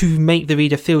 to make the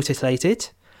reader feel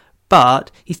titillated,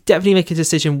 but he's definitely making a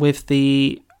decision with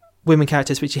the women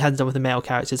characters which he hasn't done with the male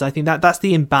characters. I think that's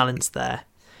the imbalance there.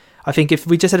 I think if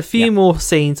we just had a few more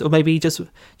scenes, or maybe just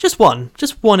one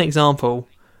example.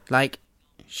 Like,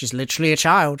 she's literally a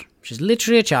child. She's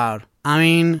literally a child. I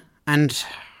mean, and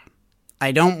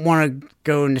I don't want to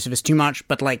go into this too much,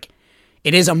 but, like,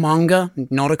 it is a manga,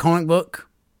 not a comic book.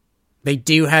 They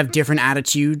do have different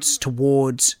attitudes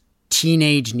towards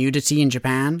teenage nudity in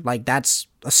Japan. Like, that's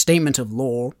a statement of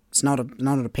law. It's not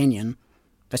an opinion.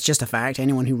 That's just a fact.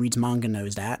 Anyone who reads manga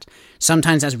knows that.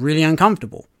 Sometimes that's really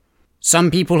uncomfortable.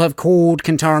 Some people have called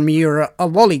Kentaro Miura a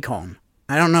lolicon.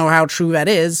 I don't know how true that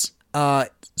is.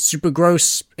 Super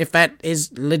gross if that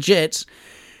is legit.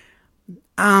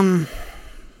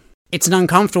 It's an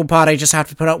uncomfortable part I just have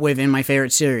to put up with in my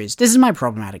favorite series. This is my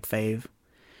problematic fave.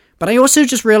 But I also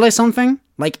just realized something.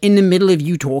 Like, in the middle of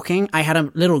you talking, I had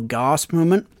a little gasp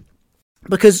moment.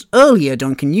 Because earlier,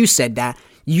 Duncan, you said that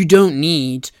you don't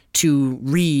need to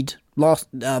read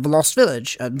the Lost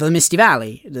Village, the Misty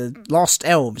Valley, the Lost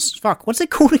Elves. Fuck, what's it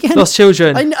called again? Lost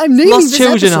Children. I'm naming Lost this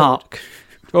Children episode. arc.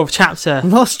 Or chapter.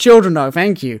 Lost Children arc,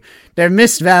 thank you. They're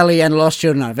Mist Valley and Lost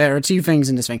Children arc. There are two things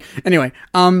in this thing. Anyway,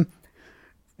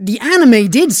 the anime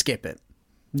did skip it.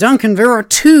 Duncan, there are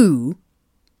two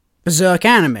Berserk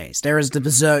animes. There is the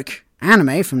Berserk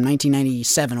anime from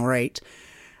 1997 or 8,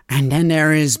 and then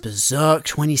there is Berserk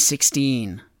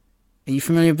 2016. Are you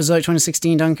familiar with Berserk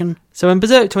 2016, Duncan? So when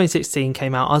Berserk 2016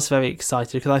 came out, I was very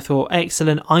excited because I thought,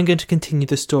 excellent, I'm going to continue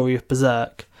the story of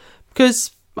Berserk.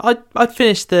 Because I'd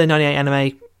finished the 98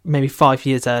 anime maybe 5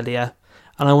 years earlier,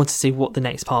 and I wanted to see what the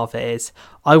next part of it is.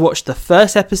 I watched the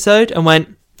first episode and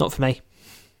went, not for me.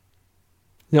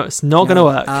 No, it's not going to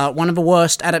work. One of the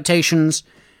worst adaptations...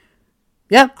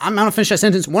 Yeah, I'm going to finish that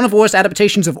sentence. One of the worst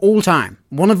adaptations of all time.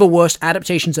 One of the worst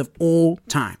adaptations of all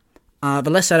time. The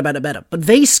less said about it, better. But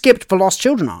they skipped the Lost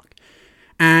Children arc.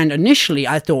 And initially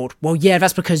I thought, well, yeah,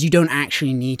 that's because you don't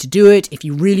actually need to do it. If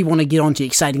you really want to get onto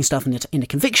exciting stuff in the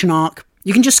Conviction arc,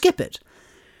 you can just skip it.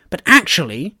 But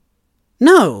actually,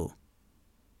 no.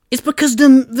 It's because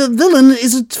the villain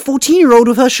is a 14-year-old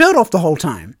with her shirt off the whole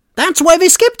time. That's why they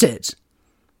skipped it.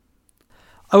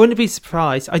 I wouldn't be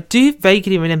surprised. I do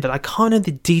vaguely remember, I can't know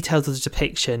the details of the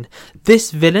depiction.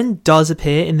 This villain does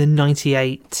appear in the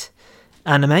 98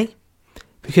 anime,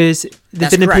 because the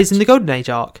villain appears in the Golden Age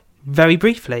arc, very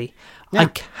briefly. Yeah. I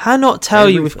cannot tell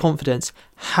you with confidence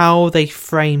how they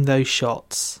frame those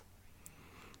shots.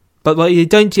 But what they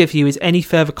don't give you is any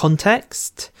further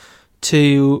context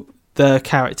to the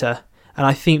character, and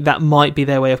I think that might be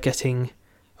their way of getting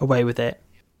away with it.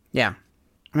 Yeah.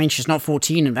 I mean, she's not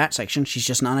 14 in that section. She's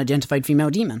just an unidentified female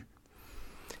demon.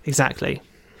 Exactly.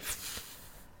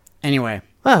 Anyway.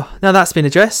 Well, now that's been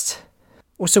addressed.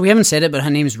 Also, we haven't said it, but her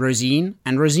name is Rosine,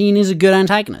 and Rosine is a good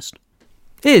antagonist.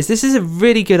 It is. This is a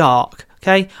really good arc,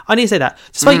 okay? I need to say that.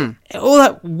 Despite all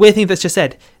that weird thing that's just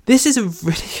said, this is a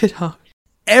really good arc.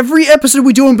 Every episode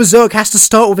we do on Berserk has to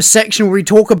start with a section where we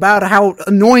talk about how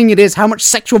annoying it is, how much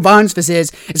sexual violence this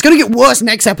is. It's going to get worse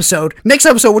next episode. Next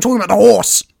episode, we're talking about the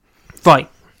horse. Right.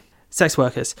 Sex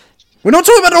workers. We're not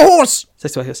talking about the horse.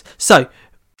 Sex workers. So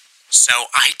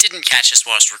I didn't catch this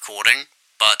whilst recording,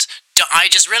 but I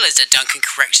just realised that Duncan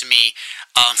corrected me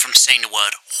from saying the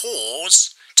word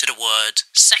whores to the word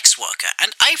sex worker.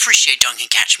 And I appreciate Duncan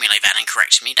catching me like that and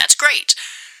correcting me. That's great.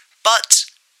 But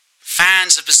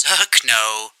fans of Berserk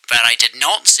know that I did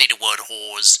not say the word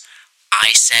whores. I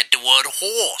said the word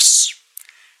horse.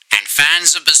 And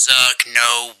fans of Berserk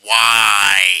know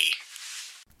why.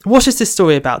 what is this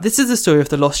story about? This is the story of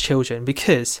the lost children,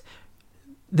 because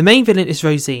the main villain is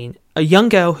Rosine, a young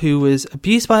girl who was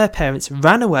abused by her parents,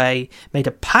 ran away, made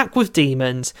a pact with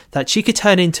demons that she could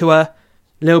turn into a,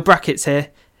 little brackets here,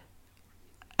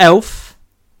 elf.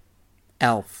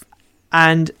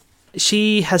 And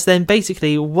she has then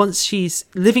basically, once she's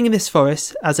living in this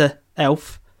forest as a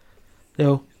elf,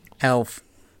 little elf.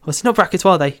 Well, it's not brackets,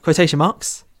 are they? Quotation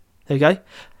marks. There we go.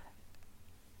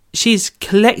 She's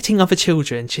collecting other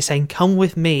children. She's saying, come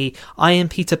with me. I am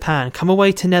Peter Pan. Come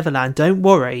away to Neverland. Don't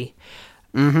worry.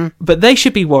 Mm-hmm. But they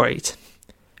should be worried.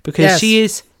 Because she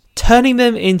is turning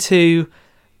them into,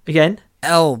 again...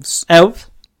 Elves. Elf.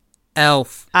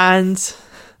 And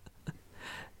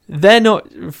they're not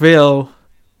real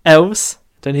elves.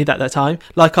 Don't need that at that time.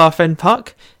 Like our friend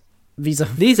Puck. These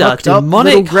are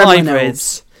demonic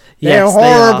hybrids. They're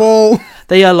horrible.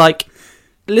 They are like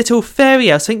little fairy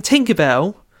elves. Think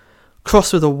Tinkerbell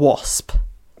crossed with a wasp.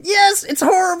 Yes, it's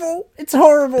horrible. It's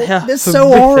horrible. They're so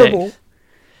horrific. horrible.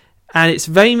 And it's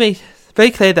very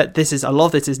clear that this is a lot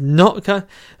of this is not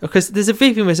because there's a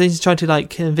big thing where he's trying to like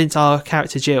convince our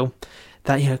character Jill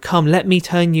that, you know, come, let me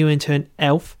turn you into an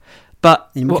elf.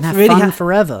 But and we can have fun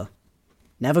forever.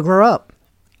 Never grow up.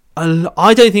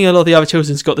 I don't think a lot of the other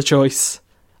children's got the choice.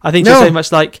 I think just so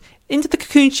much like, into the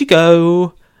cocoon you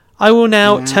go. I will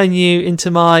now turn you into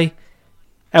my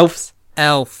elf.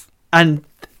 And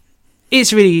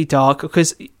it's really dark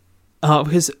because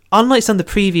unlike some of the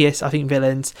previous, I think,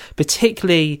 villains,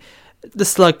 particularly the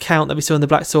slug count that we saw in the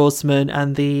Black Swordsman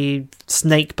and the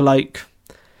snake bloke,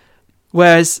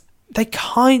 whereas they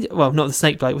not the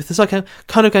snake bloke, with this like a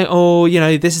kind of going, oh, you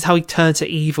know, this is how he turned to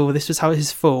evil, this was how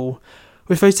his fall.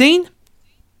 With Rosine,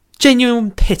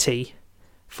 genuine pity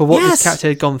for what this character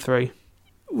had gone through.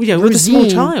 You know, with a small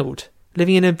child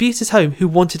living in an abuser's home who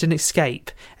wanted an escape.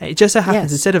 And it just so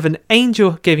happens, instead of an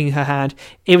angel giving her hand,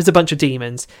 it was a bunch of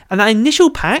demons. And that initial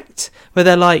pact, where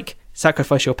they're like,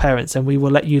 sacrifice your parents and we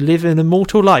will let you live an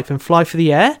immortal life and fly through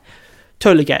the air,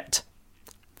 totally get.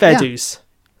 Fair dues.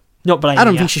 Not blaming I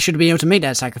don't think she should be able to make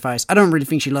that sacrifice. I don't really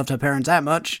think she loved her parents that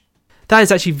much. That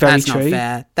is actually very true.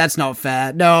 That's not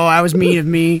fair. No, I was mean of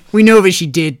me. We know that she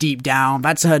did deep down.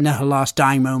 That's her last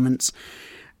dying moments.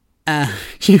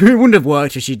 It wouldn't have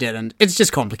worked if she didn't. It's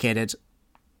just complicated.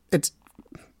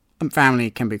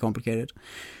 Family can be complicated.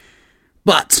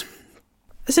 But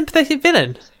a sympathetic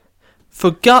villain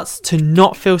for Guts to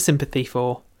not feel sympathy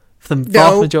for the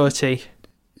vast majority.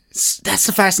 That's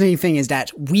the fascinating thing, is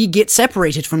that we get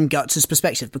separated from Guts'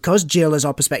 perspective because Jill is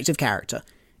our perspective character.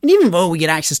 And even though we get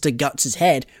access to Guts'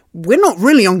 head, we're not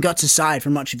really on Guts' side for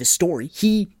much of his story.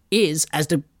 He is, as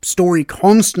the story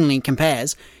constantly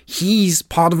compares, he's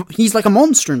like a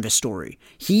monster in this story.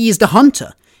 He is the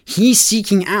hunter. He's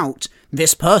seeking out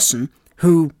this person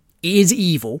who is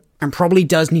evil and probably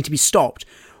does need to be stopped,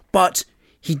 but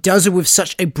he does it with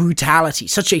such a brutality,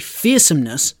 such a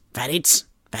fearsomeness that it's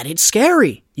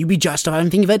scary. You'd be justified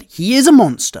in thinking that he is a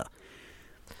monster.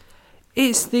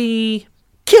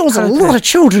 Kills a lot of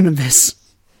children in this.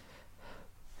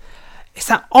 It's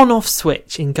that on-off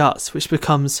switch in Guts which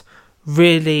becomes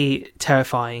really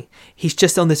terrifying. He's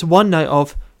just on this one note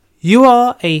of, you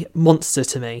are a monster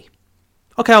to me.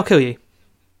 Okay, I'll kill you.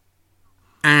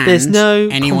 And there's no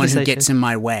anyone who gets in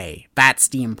my way. That's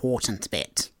the important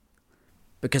bit.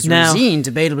 Because Rosine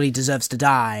debatably deserves to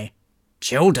die.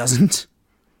 Jill doesn't.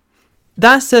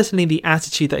 That's certainly the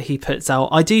attitude that he puts out.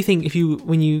 I do think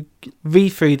when you read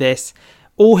through this,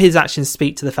 all his actions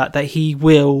speak to the fact that he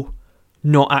will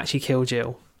not actually kill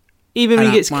Jill. Even when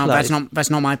he gets close. That's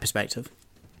not my perspective.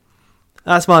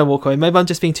 That's my walkaway. Maybe I'm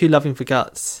just being too loving for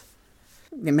Guts.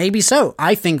 Maybe so.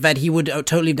 I think that he would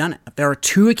totally have done it. There are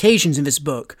 2 occasions in this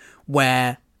book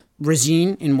where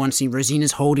Rosine, in one scene, Rosine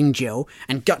is holding Jill,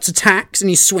 and Guts attacks, and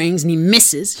he swings, and he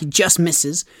misses. He just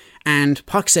misses. And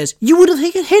Puck says, "You would have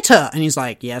hit her." And he's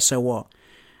like, "Yeah, so what?"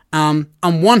 On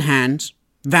one hand,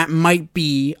 that might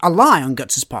be a lie on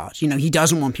Guts' part. You know, he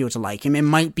doesn't want people to like him. It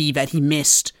might be that he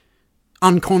missed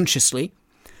unconsciously.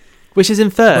 Which is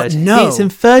inferred. But no. It's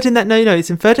inferred in that, it's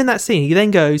inferred in that scene. He then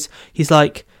goes, he's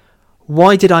like,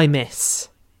 "Why did I miss?"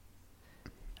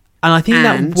 And I think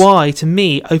that why, to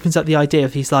me, opens up the idea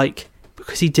of he's like,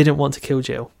 because he didn't want to kill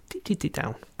Jill.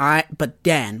 Down. But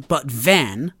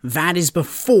then, that is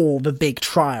before the big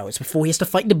trial. It's before he has to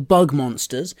fight the bug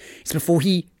monsters. It's before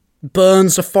he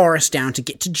burns the forest down to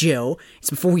get to Jill. It's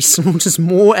before he slaughters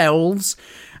more elves.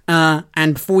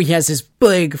 And before he has his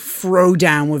big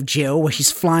throwdown with Jill, where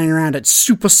she's flying around at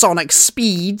supersonic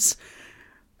speeds.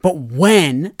 But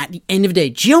when, at the end of the day,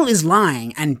 Jill is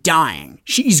lying and dying,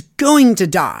 she's going to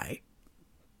die,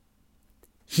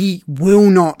 he will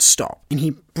not stop. And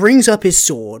he brings up his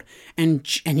sword, and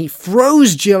he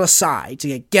throws Jill aside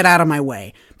to get out of my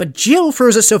way. But Jill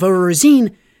throws herself over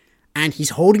Rosine, and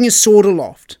he's holding his sword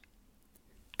aloft.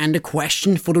 And the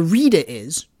question for the reader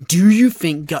is, do you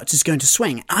think Guts is going to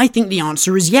swing? I think the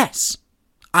answer is yes.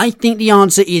 I think the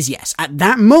answer is yes. At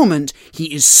that moment,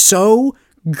 he is so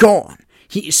gone.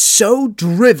 He is so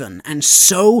driven and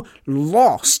so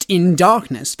lost in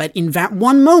darkness that in that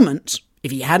one moment,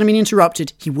 if he hadn't been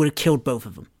interrupted, he would have killed both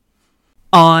of them.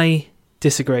 I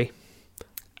disagree.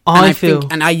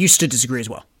 And I used to disagree as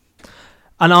well.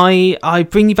 And I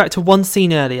bring you back to one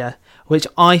scene earlier, which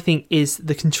I think is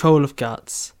the control of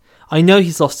Guts. I know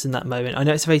he's lost in that moment. I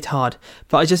know it's very hard.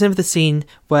 But I just remember the scene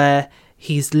where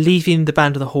he's leaving the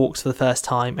Band of the Hawks for the first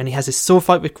time, and he has his sword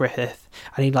fight with Griffith,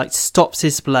 and he stops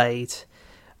his blade.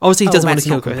 Obviously, he doesn't want to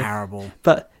kill Griffith. Comparable.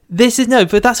 But this is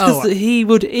but that's because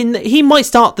he might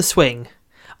start the swing.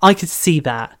 I could see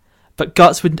that. But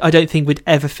Guts I don't think would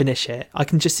ever finish it. I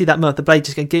can just see that moment, the blade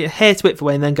just going to get a hair's width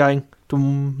away and then going,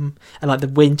 dum, and the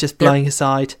wind just blowing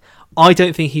aside. I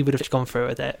don't think he would have gone through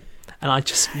with it. And I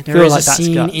just feel like that's Guts. There is a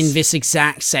scene in this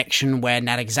exact section where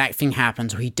that exact thing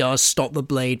happens, where he does stop the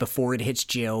blade before it hits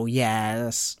Jill.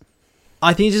 Yes.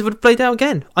 I think he just would have played out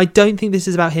again. I don't think this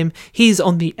is about him. He's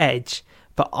on the edge.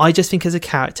 But I just think as a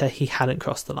character, he hadn't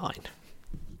crossed the line.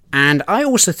 And I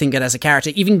also think that as a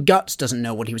character, even Guts doesn't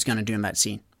know what he was going to do in that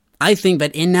scene. I think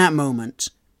that in that moment,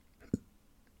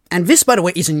 and this, by the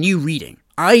way, is a new reading.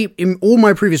 In all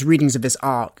my previous readings of this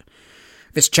arc,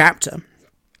 this chapter,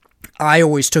 I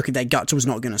always took it that Guts was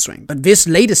not going to swing. But this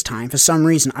latest time, for some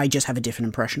reason, I just have a different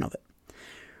impression of it.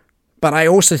 But I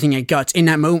also think that Guts, in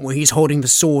that moment where he's holding the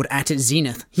sword at its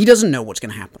zenith, he doesn't know what's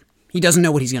going to happen. He doesn't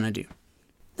know what he's going to do.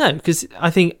 No, because I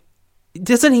think,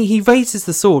 doesn't he raises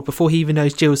the sword before he even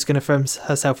knows Jill's going to throw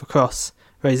herself across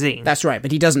Rosine. That's right,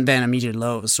 but he doesn't then immediately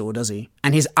lower the sword, does he?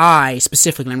 And his eye,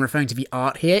 specifically, I'm referring to the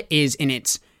art here, is in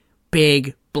its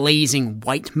big, blazing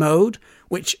white mode,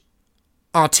 which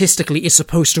artistically is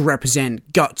supposed to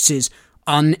represent Guts'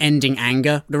 unending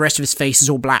anger. The rest of his face is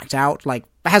all blacked out. It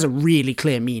has a really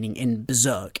clear meaning in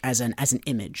Berserk as an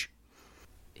image.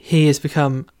 He has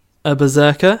become a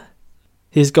berserker.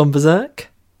 He's gone berserk.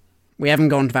 We haven't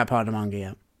gone to that part of the manga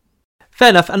yet. Fair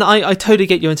enough, and I totally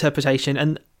get your interpretation,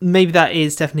 and maybe that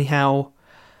is definitely how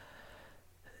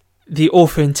the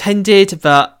author intended,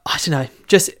 but I don't know,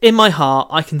 just in my heart,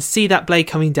 I can see that blade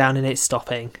coming down and it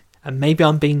stopping, and maybe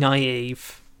I'm being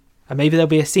naive, and maybe there'll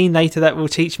be a scene later that will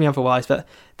teach me otherwise, but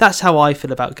that's how I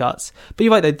feel about Guts. But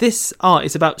you're right though, this art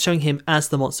is about showing him as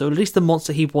the monster, or at least the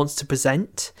monster he wants to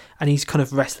present, and he's kind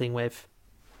of wrestling with.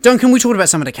 Duncan, we talked about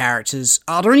some of the characters.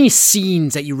 Are there any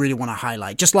scenes that you really want to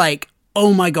highlight? Just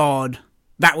oh my god,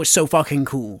 that was so fucking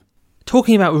cool.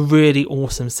 Talking about really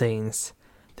awesome scenes,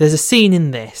 there's a scene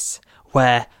in this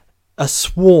where a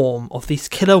swarm of these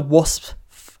killer wasp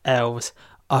elves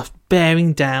are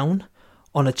bearing down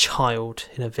on a child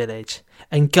in a village,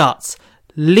 and Guts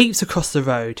leaps across the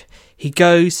road. He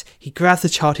grabs the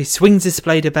child, he swings his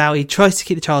blade about, he tries to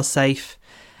keep the child safe,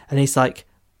 and he's like,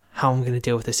 how am I going to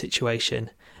deal with this situation?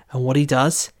 And what he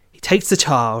does, he takes the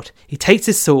child, he takes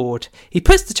his sword, he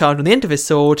puts the child on the end of his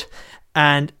sword,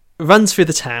 and runs through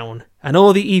the town, and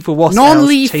all the evil wasp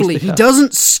non-lethally, he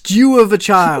doesn't skewer the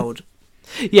child.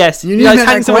 Yes, you need to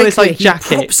hangs him on his jacket.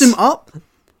 He props him up,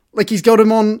 he's got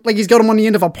him on the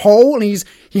end of a pole, and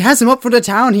he has him up for the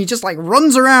town. He just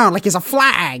runs around like he's a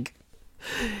flag.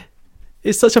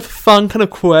 It's such a fun kind of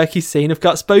quirky scene of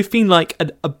Guts both being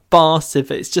a bastard,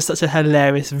 but it's just such a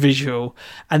hilarious visual.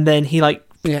 And then he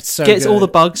gets good. All the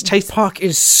bugs. Puck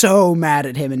is so mad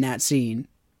at him in that scene.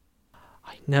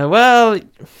 I know. Well, you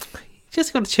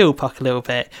just got to chill Puck a little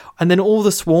bit. And then all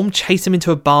the swarm chase him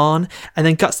into a barn, and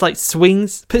then Guts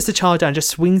swings, puts the child down, just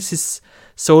swings his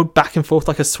sword back and forth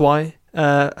like a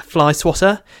fly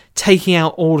swatter, taking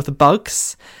out all of the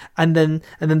bugs. And then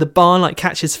the barn like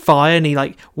catches fire, and he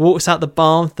like walks out the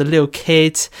barn with the little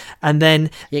kid, and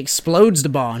then he explodes the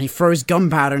barn. He throws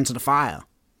gunpowder into the fire.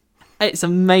 It's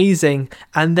amazing.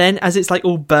 And then as it's like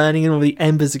all burning and all the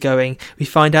embers are going, we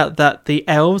find out that the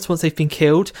elves, once they've been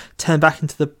killed, turn back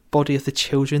into the body of the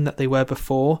children that they were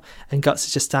before, and Guts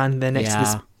is just standing there next to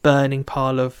this burning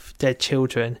pile of dead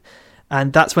children.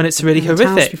 And that's when it's really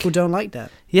horrific. People don't like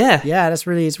that. Yeah. Yeah, it's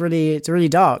really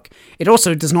dark. It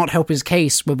also does not help his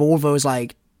case with all those,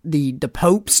 like, the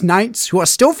Pope's knights who are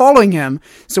still following him.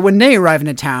 So when they arrive in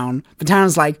the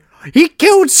town's like, he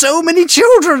killed so many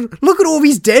children! Look at all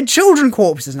these dead children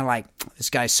corpses. And they're like, this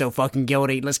guy's so fucking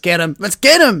guilty. Let's get him. Let's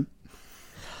get him!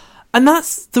 And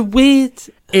that's the weird...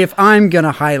 If I'm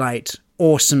gonna highlight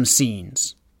awesome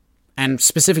scenes, and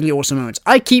specifically awesome moments,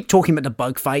 I keep talking about the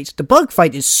bug fight. The bug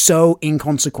fight is so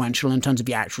inconsequential in terms of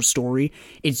the actual story.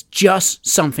 It's just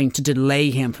something to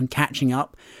delay him from catching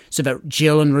up so that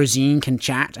Jill and Rosine can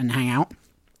chat and hang out.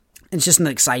 It's just an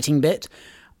exciting bit.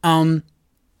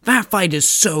 That fight is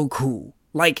so cool.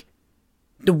 Like,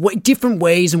 different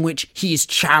ways in which he is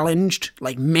challenged,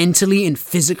 like, mentally and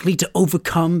physically to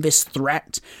overcome this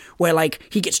threat, where, like,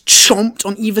 he gets chomped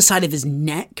on either side of his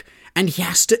neck, and he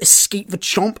has to escape the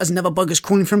chomp as another bug is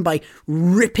crawling for him by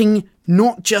ripping,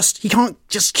 he can't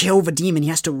just kill the demon, he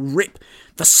has to rip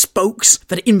the spokes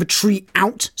that are in the tree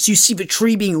out, so you see the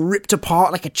tree being ripped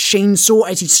apart like a chainsaw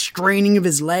as he's straining with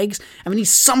his legs, and then he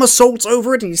somersaults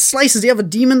over it, and he slices the other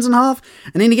demons in half,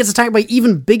 and then he gets attacked by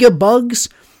even bigger bugs.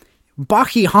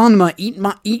 Baki Hanma,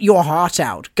 eat your heart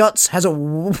out. Guts has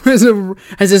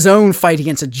his own fight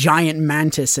against a giant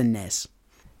mantis in this.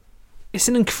 It's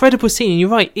an incredible scene, and you're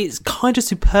right, it's kind of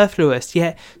superfluous,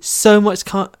 yet so much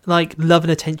like love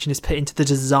and attention is put into the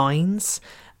designs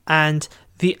and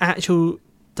the actual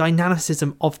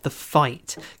dynamicism of the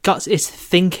fight. Guts is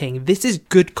thinking, this is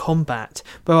good combat,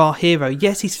 where our hero,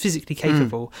 yes, he's physically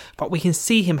capable, but we can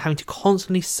see him having to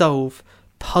constantly solve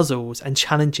puzzles and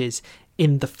challenges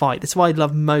in the fight. That's what I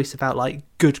love most about, like,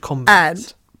 good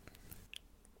combat.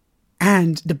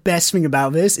 And the best thing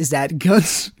about this is that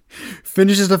Guts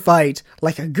finishes the fight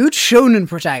like a good shonen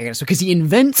protagonist because he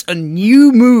invents a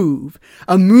new move.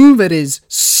 A move that is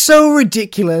so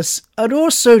ridiculous and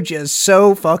also just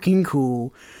so fucking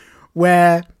cool.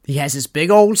 Where he has this big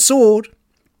old sword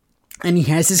and he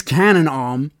has his cannon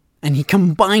arm and he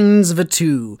combines the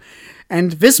two.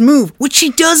 And this move, which he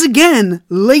does again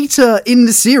later in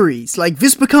the series, like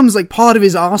this becomes like part of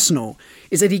his arsenal,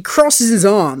 is that he crosses his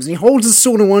arms and he holds his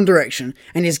sword in one direction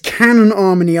and his cannon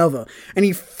arm in the other. And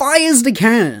he fires the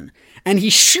cannon and he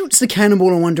shoots the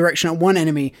cannonball in one direction at one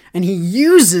enemy and he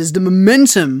uses the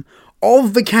momentum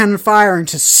of the cannon firing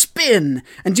to spin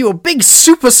and do a big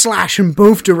super slash in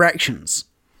both directions.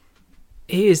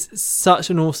 It is such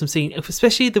an awesome scene,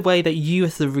 especially the way that you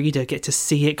as the reader get to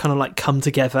see it kind of like come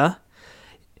together.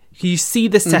 You see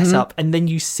the setup and then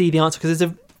you see the answer, because there's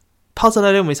a puzzle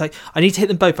element. It's like, I need to hit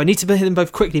them both. I need to hit them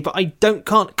both quickly, but I don't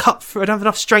have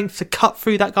enough strength to cut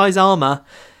through that guy's armour.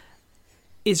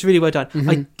 It's really well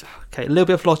done. Okay, a little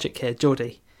bit of logic here,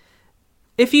 Geordie.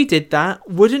 If you did that,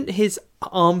 wouldn't his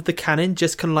arm of the cannon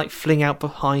just kind of like fling out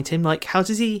behind him? Like, how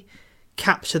does he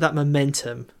capture that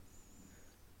momentum?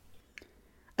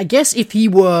 I guess if he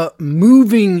were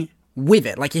moving with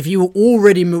it, like if you were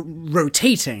already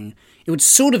rotating, it would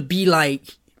sort of be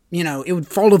like, you know, it would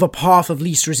follow the path of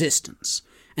least resistance,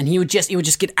 and it would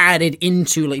just get added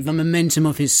into like the momentum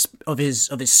of his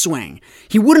swing.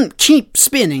 He wouldn't keep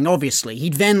spinning, obviously.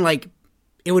 He'd then like,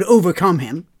 it would overcome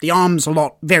him. The arm's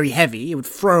very heavy. It would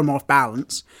throw him off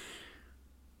balance.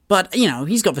 But you know,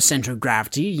 he's got the center of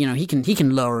gravity. You know, he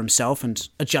can lower himself and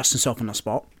adjust himself on the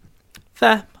spot.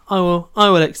 Fair. I will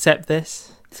accept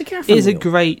this. It is a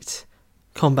great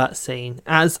combat scene,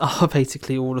 as are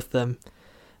basically all of them.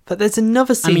 But there's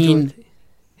another scene,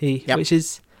 which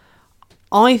is,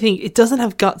 I think it doesn't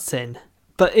have Guts in,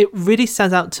 but it really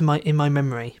stands out in my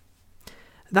memory.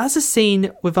 That's a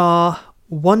scene with our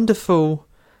wonderful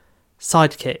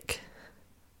sidekick.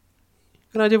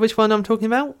 Got an idea which one I'm talking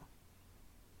about?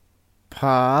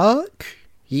 Puck?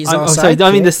 I'm sorry,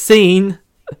 I mean the scene.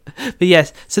 But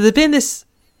yes, so there's been this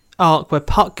arc where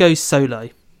Puck goes solo.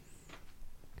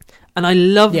 And I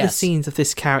love the scenes of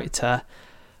this character.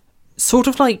 Sort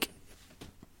of like,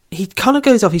 he kind of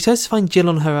goes off. He tries to find Jill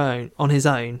on his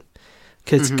own,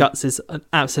 because Guts is an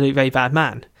absolute very bad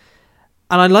man.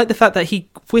 And I like the fact that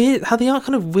how the art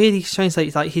kind of weirdly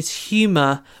translates like his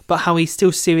humour, but how he's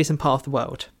still serious and part of the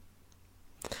world.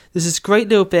 There's this great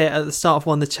little bit at the start of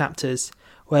one of the chapters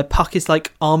where Puck is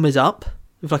like armoured up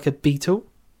with like a beetle.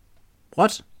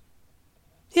 What?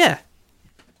 Yeah.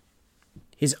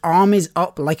 His arm is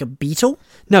up like a beetle?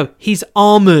 No, he's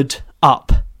armoured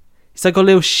up. He's like got a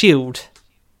little shield.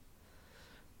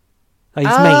 Like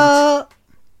he's made.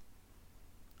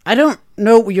 I don't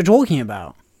know what you're talking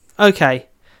about. Okay,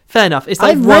 fair enough. It's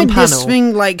like I've one read panel. this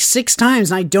thing like 6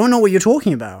 times and I don't know what you're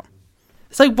talking about.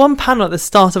 It's like one panel at the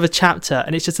start of a chapter,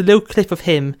 and it's just a little clip of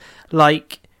him,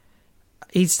 like,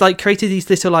 he's like created these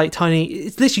little like tiny,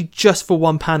 it's literally just for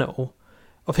one panel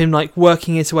of him like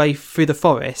working his way through the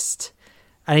forest,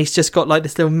 and he's just got like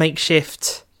this little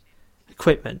makeshift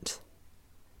equipment.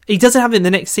 He doesn't have it in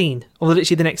the next scene, or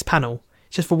literally the next panel.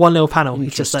 It's just for one little panel.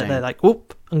 He's just like there, like,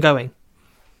 whoop, I'm going.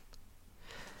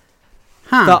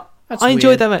 Huh. But That's I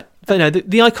enjoyed weird. that. But no,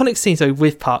 the iconic scene though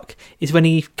with Puck is when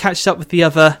he catches up with the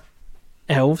other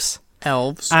elves,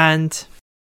 and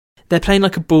they're playing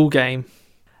like a ball game,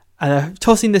 and they're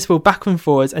tossing this ball back and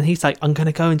forwards, and he's like, I'm going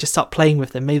to go and just start playing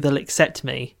with them, maybe they'll accept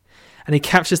me. And he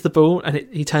captures the ball, and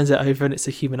he turns it over, and it's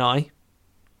a human eye.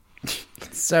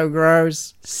 So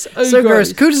gross. So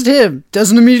gross. Kudos to him.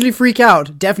 Doesn't immediately freak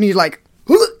out. Definitely like,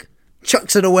 look,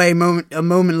 chucks it away a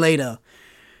moment later.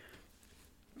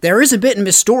 There is a bit in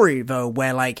this story, though,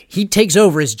 where, like, he takes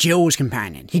over as Jill's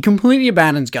companion. He completely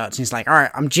abandons Guts, and he's like, alright,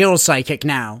 I'm Jill's sidekick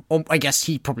now. Or I guess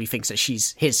he probably thinks that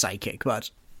she's his sidekick, but...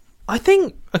 I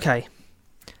think, okay,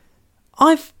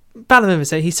 I've bad him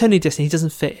say he's Tony Disney, he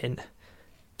doesn't fit in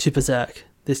to Berserk,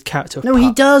 this character of No, Puck.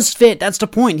 he does fit, that's the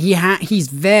point. He's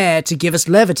there to give us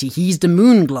levity. He's the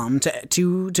Moonglum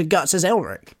to Guts as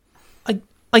Elric.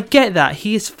 I get that,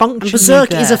 he is functioning Berserk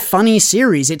there. is a funny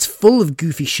series. It's full of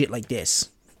goofy shit like this.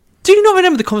 Do you not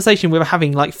remember the conversation we were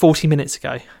having like 40 minutes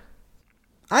ago?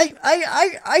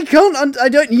 I can't, I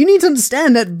don't, you need to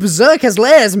understand that Berserk has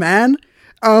layers, man.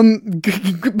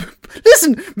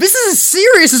 Listen, this is as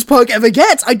serious as Puck ever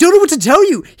gets. I don't know what to tell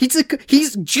you.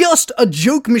 He's just a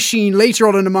joke machine later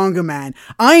on in the manga, man.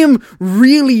 I'm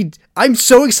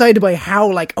so excited by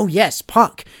how, like, oh yes,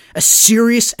 Puck, a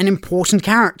serious and important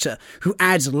character who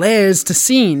adds layers to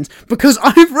scenes, because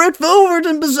I've read forward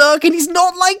in Berserk and he's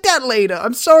not like that later.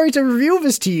 I'm sorry to reveal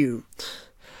this to you.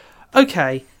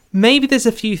 Okay, maybe there's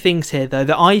a few things here though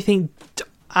that I think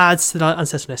adds to the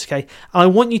unsettledness, okay? And I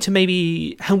want you to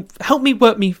maybe help me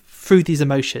work me through these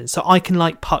emotions so I can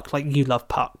like Puck like you love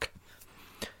Puck.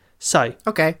 So,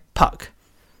 Okay. Puck.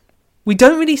 We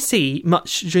don't really see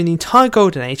much during the entire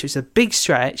Golden Age, which is a big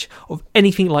stretch, of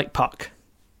anything like Puck.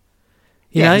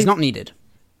 You know? He's not needed.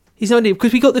 He's not needed,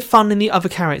 because we got the fun in the other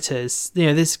characters. You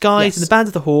know, there's guys in the Band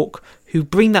of the Hawk who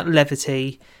bring that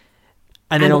levity,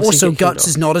 and then also Guts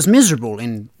is not as miserable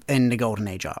in the Golden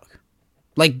Age arc.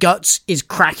 Like, Guts is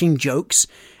cracking jokes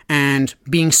and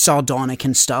being sardonic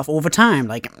and stuff all the time.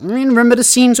 Like, I mean, remember the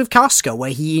scenes with Casca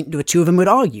where the two of them would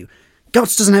argue?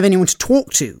 Guts doesn't have anyone to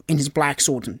talk to in his Black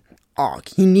Sword arc.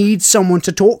 He needs someone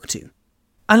to talk to.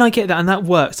 And I get that, and that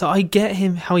works. So I get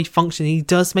him, how he functions. He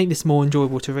does make this more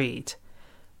enjoyable to read.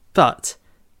 But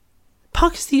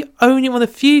Puck is the only one of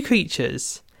the few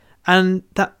characters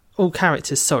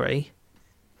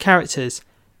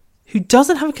who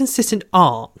doesn't have a consistent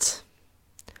art.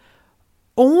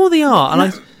 All the art,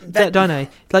 and don't know,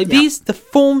 like the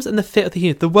forms and the fit of the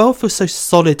human, the world feels so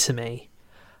solid to me.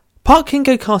 Puck can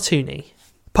go cartoony.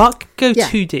 Puck can go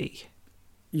 2D.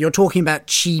 You're talking about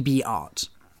chibi art.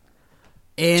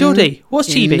 Geordie, what's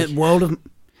chibi?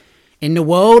 In the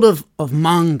world of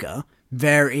manga,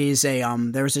 there is a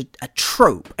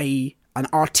trope, an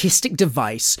artistic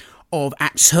device of,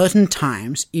 at certain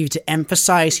times, either to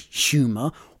emphasize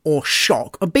humor or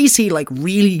shock, or basically like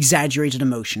really exaggerated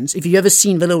emotions. If you've ever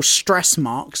seen the little stress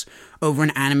marks over an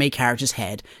anime character's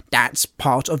head, that's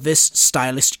part of this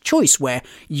stylistic choice where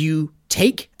you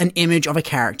take an image of a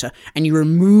character and you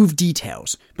remove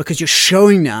details because you're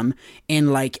showing them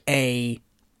in like a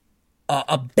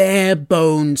bare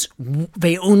bones,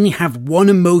 they only have one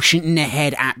emotion in their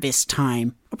head at this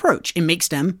time approach. It makes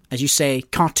them, as you say,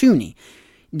 cartoony.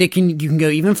 You can go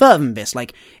even further than this.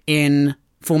 Like in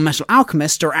Full Metal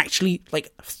Alchemist, there are actually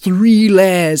like 3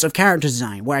 layers of character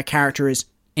design where a character is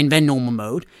in their normal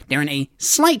mode, they're in a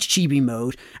slight chibi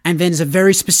mode, and then there's a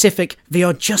very specific, they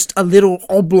are just a little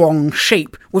oblong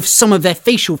shape with some of their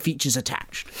facial features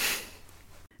attached.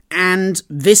 And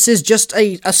this is just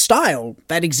a style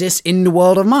that exists in the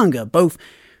world of manga, both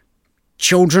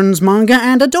children's manga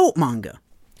and adult manga.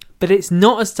 But it's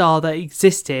not a style that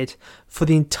existed for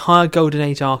the entire Golden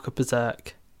Age arc of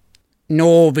Berserk.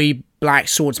 Nor the Black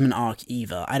Swordsman arc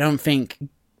either. I don't think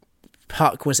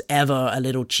Puck was ever a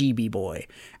little chibi boy.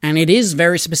 And it is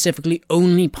very specifically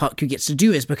only Puck who gets to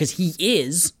do this because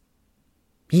he's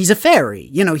a fairy.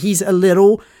 You know, he's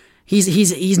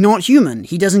not human.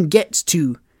 He doesn't get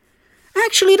to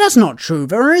Actually, that's not true.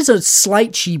 There is a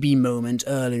slight chibi moment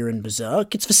earlier in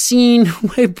Berserk. It's the scene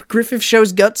where Griffith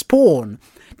shows Guts porn.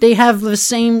 They have the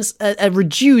same, a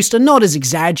reduced and not as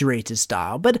exaggerated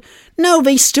style, but no,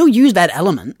 they still use that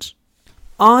element.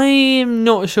 I'm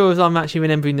not sure if I'm actually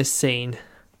remembering this scene.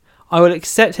 I will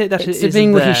accept it that it's it the is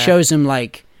thing there. Where he shows him,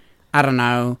 like, I don't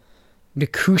know, the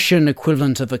Kushan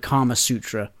equivalent of a Kama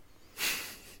Sutra.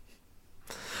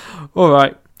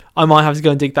 Alright, I might have to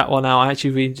go and dig that one out. I actually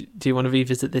really do want to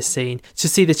revisit this scene to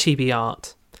see the chibi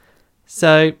art.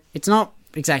 So it's not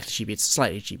exactly chibi, it's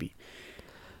slightly chibi.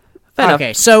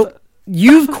 Okay, so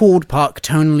you've called Puck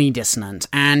tonally dissonant,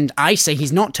 and I say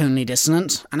he's not tonally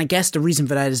dissonant, and I guess the reason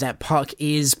for that is that Puck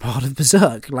is part of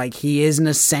Berserk. Like, he is an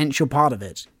essential part of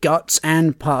it. Guts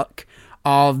and Puck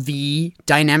are the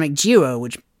dynamic duo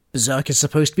which Berserk is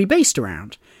supposed to be based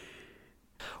around.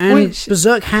 And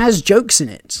Berserk has jokes in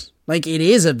it. Like, it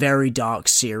is a very dark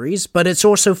series, but it's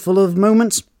also full of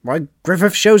moments like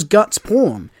Griffith shows Guts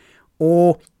porn,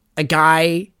 or a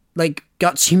guy, like,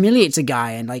 Guts humiliates a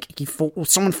guy and, like,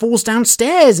 someone falls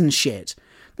downstairs and shit.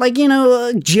 Like, you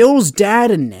know, Jill's dad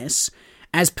in this,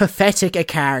 as pathetic a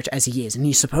character as he is, and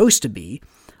he's supposed to be,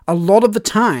 a lot of the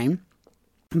time,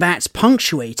 that's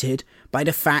punctuated by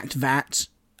the fact that,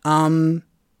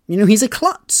 he's a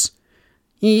klutz.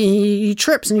 He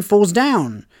trips and he falls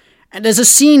down. And there's a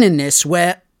scene in this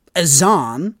where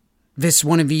Azan, this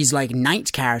one of these, like,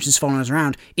 knight characters following us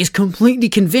around, is completely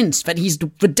convinced that he's the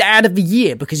dad of the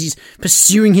year because he's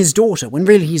pursuing his daughter, when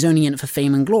really he's only in it for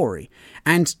fame and glory.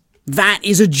 And that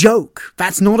is a joke.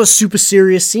 That's not a super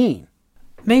serious scene.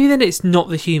 Maybe then it's not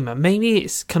the humour. Maybe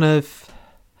it's kind of...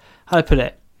 how do I put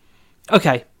it?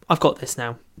 Okay, I've got this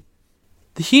now.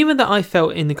 The humour that I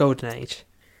felt in the Golden Age...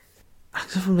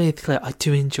 for me, it's clear, I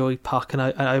do enjoy Puck, and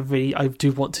I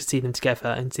do want to see them together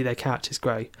and see their characters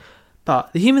grow.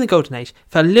 But the humour in the Golden Age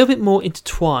felt a little bit more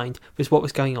intertwined with what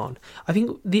was going on. I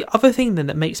think the other thing then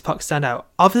that makes Puck stand out,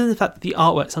 other than the fact that the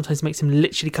artwork sometimes makes him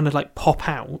literally kind of like pop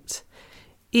out,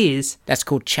 is... That's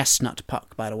called Chestnut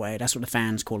Puck, by the way. That's what the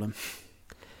fans call him.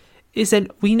 Is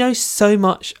that we know so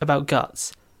much about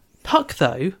Guts. Puck,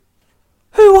 though,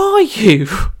 who are you?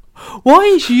 Why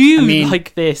is you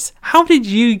like this? How did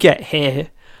you get here?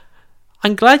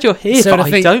 I'm glad you're here, but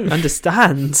I don't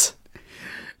understand.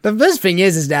 The best thing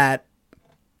is that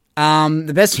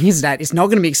it's not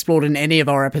going to be explored in any of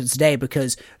our episodes today,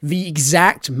 because the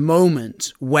exact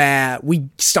moment where we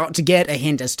start to get a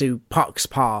hint as to Puck's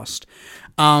past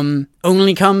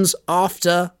only comes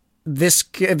after this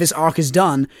arc is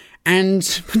done. And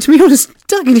to be honest,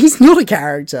 Duncan, he's not a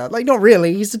character. Like, not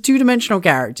really. He's a two-dimensional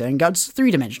character, and Guts is a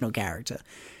three-dimensional character.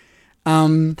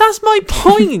 That's my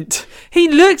point. He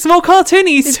looks more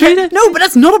cartoony. No, but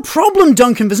that's not a problem,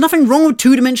 Duncan. There's nothing wrong with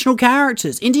two-dimensional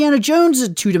characters. Indiana Jones is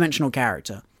a two-dimensional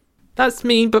character. That's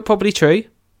mean, but probably true.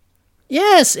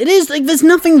 Yes, it is. Like, there's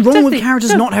nothing wrong with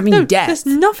characters not having depth. There's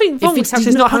nothing wrong with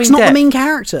characters not having depth. Puck's not the main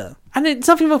character. And it's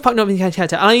nothing wrong with Puck not being a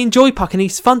character. And I enjoy Puck, and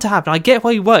he's fun to have, and I get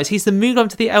why he works. He's the Moonglum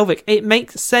to the Elvic. It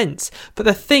makes sense. But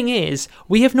the thing is,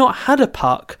 we have not had a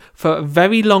Puck for a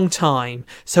very long time.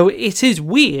 So it is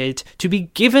weird to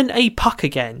be given a Puck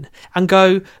again and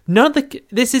go,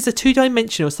 this is a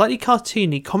two-dimensional, slightly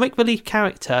cartoony, comic relief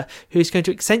character who is going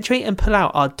to accentuate and pull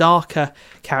out our darker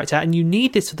character. And you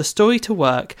need this for the story to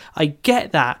work. I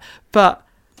get that. But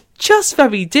just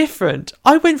very different.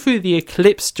 I went through the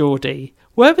Eclipse, Geordie.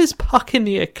 Where was Puck in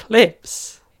the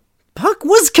Eclipse? Puck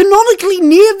was canonically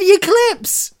near the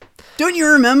Eclipse. Don't you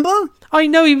remember? I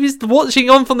know, he was watching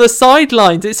on from the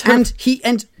sidelines. And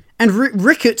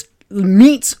Rickett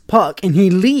meets Puck, and he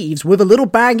leaves with a little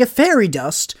bag of fairy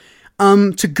dust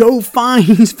to go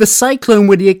find the cyclone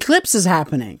where the eclipse is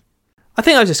happening. I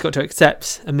think I've just got to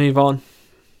accept and move on.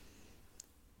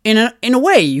 In a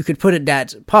way, you could put it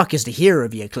that Puck is the hero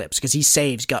of the eclipse because he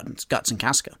saves Guts and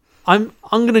Casca. I'm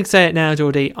going to say it now,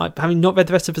 Geordie. Having not read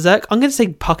the rest of Berserk, I'm going to say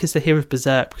Puck is the hero of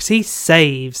Berserk because he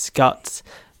saves Guts.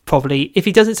 Probably, if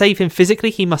he doesn't save him physically,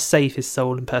 he must save his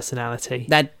soul and personality.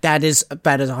 That is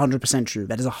 100% true.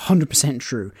 That is 100%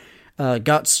 true.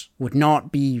 Guts would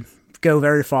not go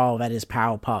very far without his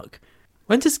pal Puck.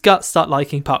 When does Guts start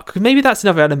liking Puck? Because maybe that's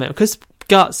another element. Because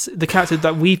Guts, the character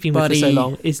that we've been with for so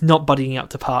long, is not buddying up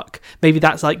to Puck. Maybe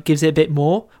that's gives it a bit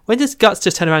more. When does Guts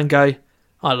just turn around and go,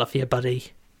 "I love you,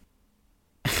 buddy"?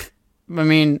 I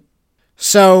mean,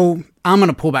 so I'm going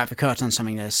to pull back the curtain on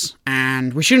something like this,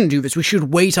 and we shouldn't do this. We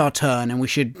should wait our turn, and we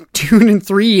should do it in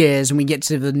 3 years, and we get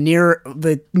to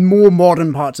the more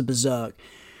modern parts of Berserk.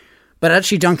 But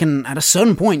actually, Duncan, at a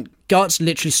certain point, Guts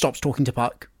literally stops talking to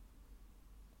Puck.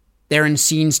 They're in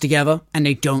scenes together, and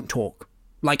they don't talk.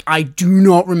 Like, I do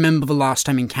not remember the last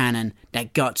time in canon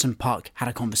that Guts and Puck had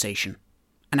a conversation.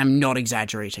 And I'm not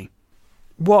exaggerating.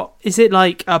 What is it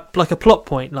like a plot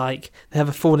point? Like they have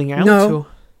a falling out?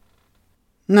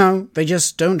 No, they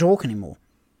just don't talk anymore.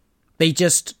 They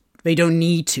don't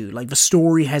need to. Like, the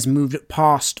story has moved it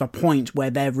past the point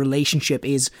where their relationship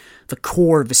is the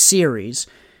core of the series.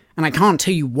 And I can't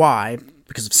tell you why,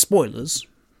 because of spoilers.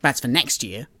 That's for next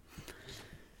year.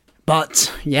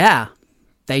 But, yeah,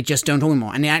 they just don't talk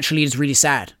anymore. And it actually is really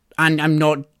sad. And I'm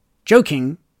not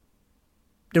joking.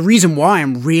 The reason why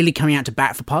I'm really coming out to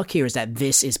bat for Puck here is that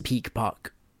this is peak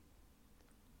Puck.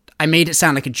 I made it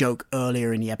sound like a joke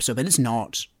earlier in the episode, but it's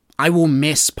not. I will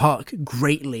miss Puck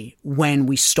greatly when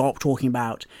we stop talking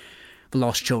about the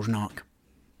Lost Children arc.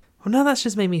 Well, now that's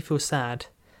just made me feel sad.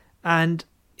 And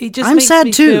it just I'm makes sad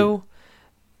me too. feel...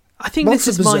 I think Lots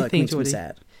this is of my Berserk thing, makes me Geordie.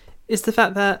 sad. It's the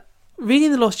fact that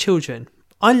reading The Lost Children,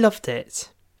 I loved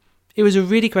it. It was a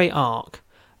really great arc.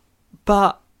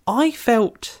 But I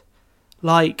felt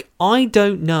like, I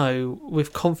don't know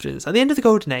with confidence. At the end of the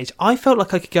Golden Age, I felt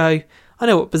like I could go, I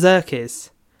know what Berserk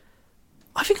is.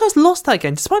 I think I was lost that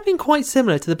again, despite being quite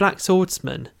similar to the Black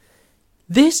Swordsman.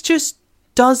 This just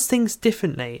does things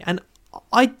differently, and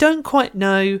I don't quite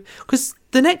know, because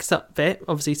the next up bit,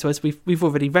 obviously, so as we've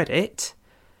already read it,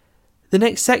 the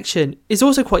next section is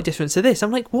also quite different to this.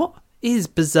 I'm like, what is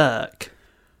Berserk?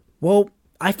 Well,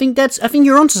 I think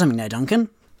you're onto something there, Duncan.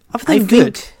 I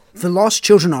think the Lost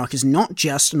Children arc is not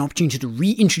just an opportunity to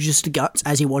reintroduce the Guts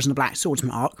as he was in the Black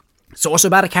Swordsman arc. It's also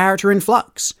about a character in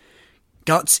flux.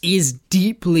 Guts is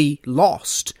deeply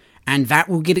lost, and that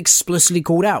will get explicitly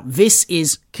called out. This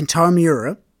is Kentaro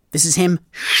Miura. This is him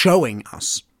showing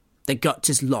us that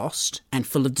Guts is lost and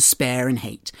full of despair and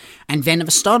hate. And then at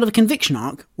the start of the Conviction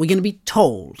arc, we're going to be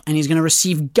told, and he's going to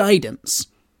receive guidance.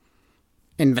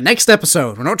 In the next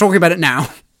episode, we're not talking about it now.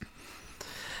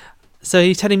 So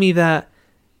you're telling me that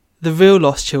the real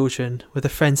Lost Children were the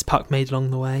friends Puck made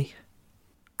along the way?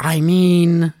 I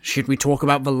mean, should we talk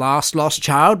about the last lost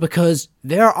child? Because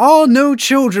there are no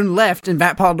children left in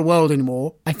that part of the world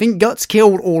anymore. I think Guts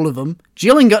killed all of them.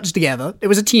 Jill and Guts together. It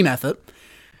was a team effort.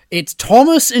 It's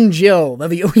Thomas and Jill. They're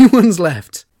the only ones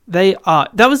left. They are.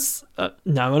 That was...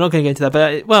 no, we're not going to get into that,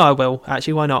 but... Well, I will,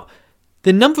 actually. Why not?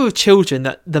 The number of children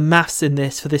that the maths in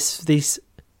this, for these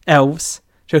elves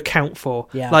to account for.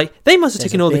 Yeah. Like, they must have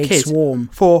taken all the kids swarm.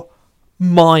 for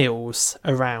miles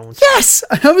around. Yes!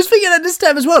 I was thinking at this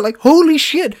time as well. Like, holy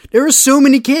shit, there are so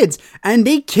many kids. And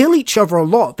they kill each other a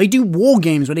lot. They do war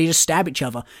games where they just stab each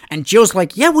other. And Jill's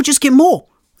like, yeah, we'll just get more.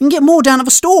 We can get more down at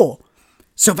the store.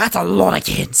 So that's a lot of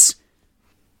kids.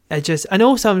 And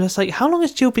also, I'm just like, how long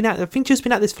has Jill been at... I think Jill's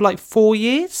been at this for like 4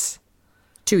 years?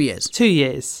 2 years. 2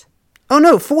 years. Oh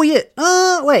no, 4 years.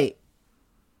 Wait.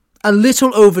 A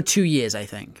little over 2 years, I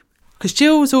think. Because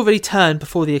Jill was already turned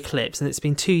before the eclipse, and it's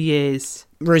been 2 years.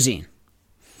 Rosine.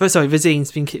 Oh, sorry,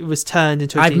 Rosine's was turned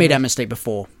into a I've demon. made that mistake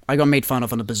before. I got made fun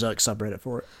of on the Berserk subreddit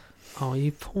for it. Oh,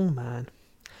 you poor man.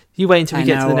 You wait until we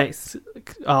get to the next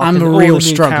arc. I'm the real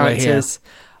struggler here.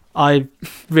 I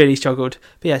really struggled.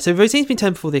 But yeah, so Rosine's been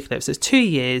turned before the eclipse. So it's 2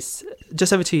 years,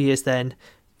 just over 2 years then,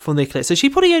 from the eclipse. So she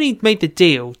probably only made the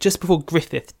deal just before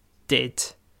Griffith did.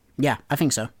 Yeah, I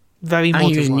think so. Very I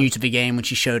think he was modern one. new to the game when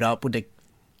she showed up with the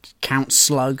Count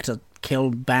Slug to kill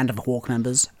a band of Hawk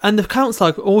members. And the Count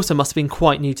Slug also must have been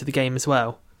quite new to the game as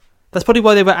well. That's probably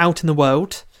why they were out in the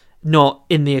world, not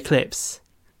in the eclipse.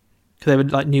 Because they were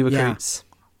like new recruits. Yeah.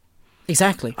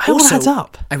 Exactly. It all adds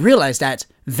up. I realised that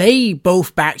they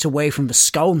both backed away from the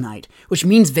Skull Knight, which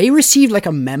means they received like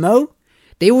a memo.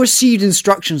 They received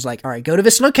instructions like, all right, go to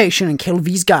this location and kill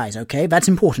these guys, okay? That's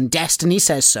important. Destiny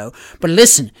says so. But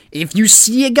listen, if you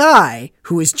see a guy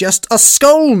who is just a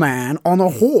skull man on a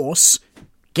horse,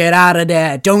 get out of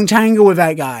there. Don't tangle with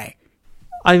that guy.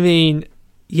 I mean,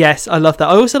 yes, I love that.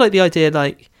 I also like the idea,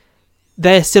 like,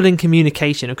 they're still in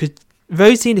communication. Because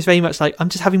Rosine is very much like, I'm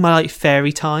just having my, like,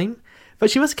 fairy time. But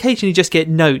she must occasionally just get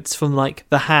notes from, like,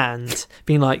 the hand,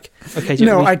 being like, okay...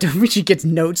 No, I don't think she gets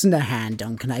notes in the hand,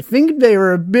 Duncan. I think they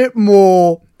were a bit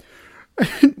more...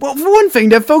 Well, for one thing,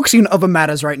 they're focusing on other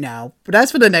matters right now, but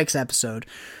that's for the next episode.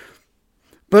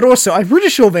 But also, I'm pretty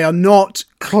sure they are not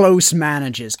close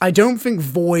managers. I don't think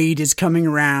Void is coming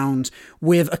around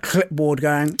with a clipboard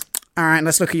going, all right,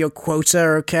 let's look at your quota,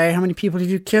 okay? How many people have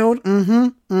you killed?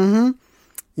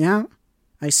 Yeah.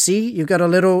 I see. You got a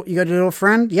little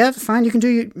friend. Yeah, fine. You can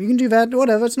do that.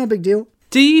 Whatever. It's no big deal.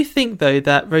 Do you think though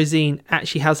that Rosine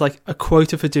actually has like a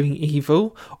quota for doing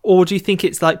evil, or do you think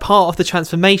it's like part of the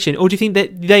transformation, or do you think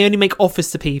that they only make offers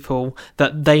to people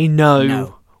that they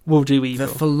know will do evil.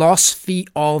 The philosophy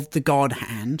of the God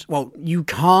Hand, well, you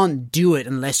can't do it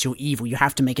unless you're evil. You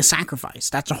have to make a sacrifice.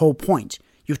 That's the whole point.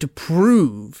 You have to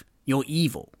prove you're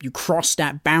evil. You cross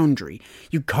that boundary.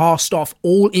 You cast off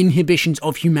all inhibitions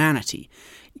of humanity.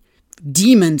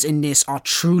 Demons in this are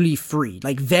truly free.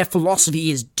 Like, their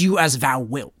philosophy is do as thou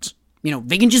wilt. You know,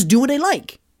 they can just do what they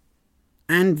like.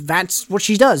 And that's what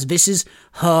she does. This is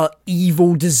her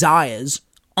evil desires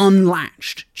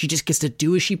unlatched. She just gets to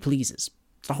do as she pleases.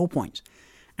 That's the whole point.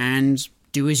 And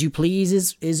do as you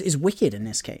please is wicked in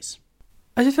this case.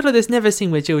 I just feel like there's never a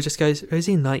scene where Jill just goes,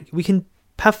 Rosine, like, we can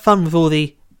have fun with all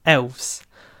the elves,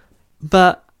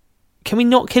 but can we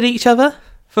not kill each other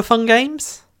for fun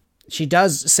games? She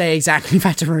does say exactly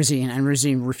that to Rosine, and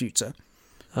Rosine refutes her.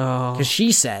 Oh. Because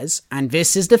she says, and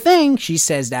this is the thing, she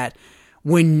says that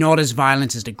we're not as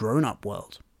violent as the grown-up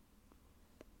world.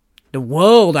 The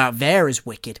world out there is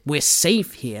wicked. We're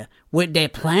safe here. They're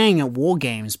playing at war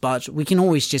games, but we can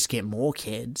always just get more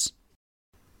kids.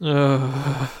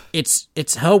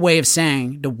 It's her way of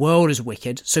saying the world is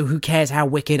wicked, so who cares how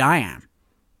wicked I am?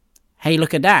 Hey,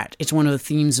 look at that. It's one of the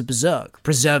themes of Berserk,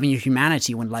 preserving your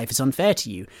humanity when life is unfair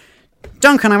to you.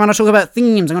 Duncan, I want to talk about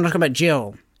themes. I'm going to talk about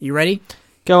Jill. You ready?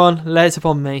 Go on, lay it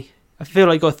upon me. I feel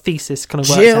like your thesis kind of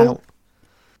works out.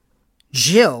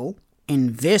 Jill,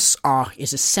 in this arc,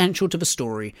 is essential to the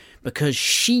story because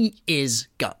she is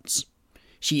Guts.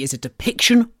 She is a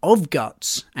depiction of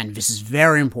Guts, and this is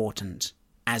very important,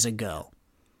 as a girl.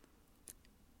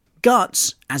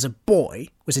 Guts, as a boy,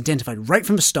 was identified right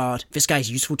from the start. This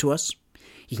guy's useful to us.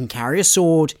 He can carry a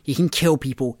sword, he can kill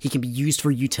people, he can be used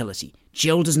for utility.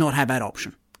 Jill does not have that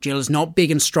option. Jill is not big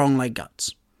and strong like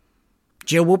Guts.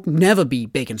 Jill will never be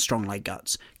big and strong like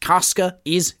Guts. Casca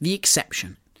is the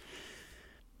exception.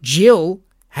 Jill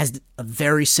has a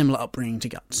very similar upbringing to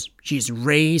Guts. She is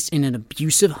raised in an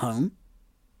abusive home,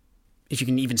 if you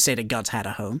can even say that Guts had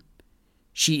a home.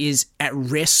 She is at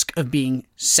risk of being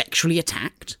sexually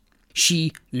attacked.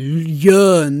 She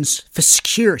yearns for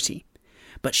security,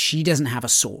 but she doesn't have a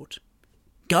sword.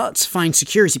 Guts finds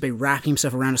security by wrapping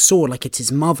himself around a sword like it's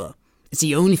his mother. It's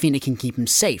the only thing that can keep him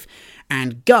safe.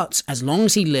 And Guts, as long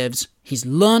as he lives, he's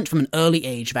learnt from an early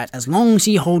age that as long as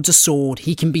he holds a sword,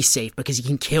 he can be safe because he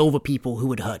can kill the people who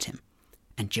would hurt him.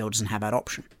 And Jill doesn't have that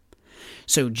option.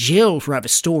 So Jill, throughout the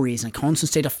story, is in a constant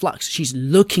state of flux. She's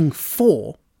looking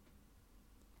for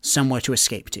somewhere to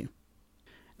escape to.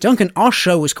 Duncan, our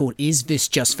show is called Is This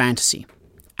Just Fantasy?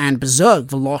 And Berserk,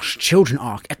 the Lost Children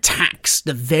arc, attacks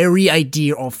the very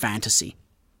idea of fantasy.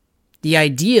 The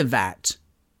idea that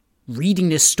reading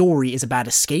this story is about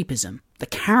escapism. The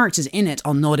characters in it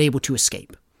are not able to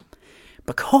escape.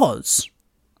 Because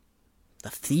the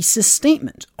thesis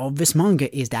statement of this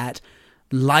manga is that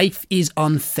life is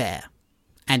unfair,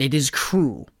 and it is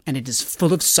cruel, and it is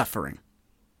full of suffering.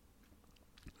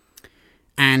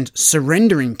 And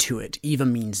surrendering to it either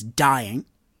means dying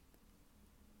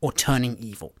or turning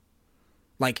evil.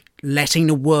 Like letting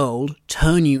the world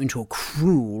turn you into a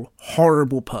cruel,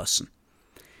 horrible person.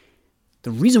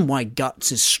 The reason why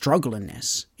Guts' struggle in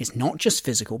this is not just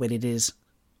physical, but it is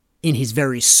in his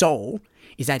very soul,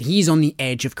 is that he's on the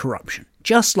edge of corruption.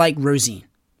 Just like Rosine.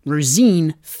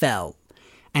 Rosine fell.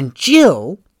 And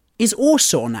Jill is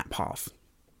also on that path.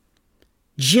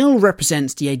 Jill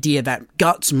represents the idea that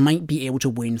Guts might be able to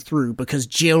win through because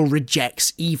Jill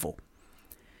rejects evil.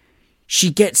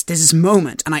 There's this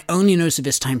moment, and I only noticed it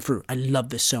this time through. I love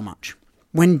this so much.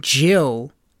 When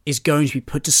Jill is going to be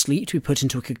put to sleep, to be put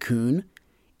into a cocoon,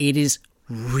 it is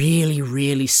really,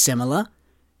 really similar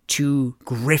to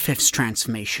Griffith's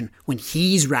transformation when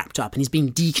he's wrapped up and he's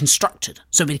being deconstructed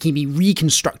so that he can be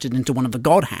reconstructed into one of the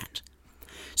God Hand.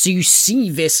 So you see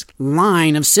this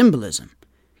line of symbolism.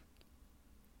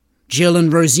 Jill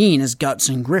and Rosine as Guts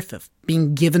and Griffith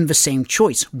being given the same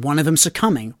choice, one of them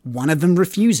succumbing, one of them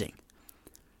refusing.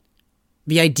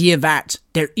 The idea that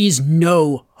there is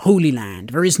no holy land,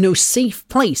 there is no safe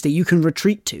place that you can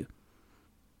retreat to.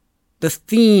 The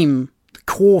theme, the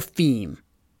core theme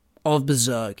of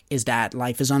Berserk is that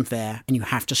life is unfair and you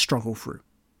have to struggle through.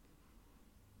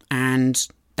 And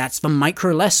that's the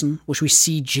micro lesson which we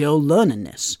see Jill learn in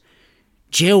this.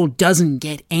 Jill doesn't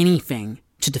get anything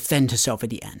to defend herself at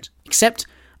the end, except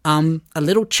a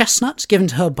little chestnut given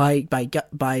to her by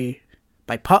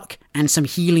Puck and some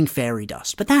healing fairy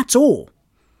dust. But that's all.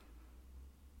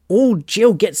 All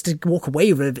Jill gets to walk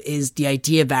away with is the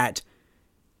idea that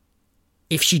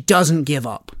if she doesn't give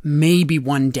up, maybe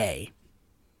one day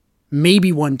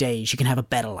she can have a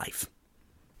better life.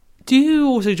 Do you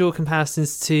also draw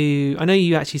comparisons to... I know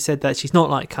you actually said that she's not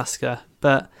like Casca,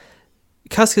 but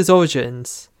Casca's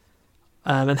origins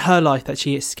and her life that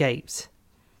she escaped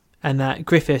and that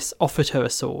Griffiths offered her a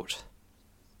sword.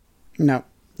 No.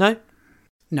 No?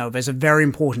 No, there's a very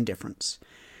important difference.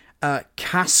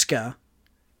 Casca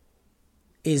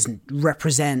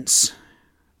represents,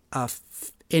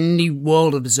 in the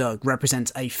world of Berserk,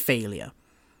 represents a failure.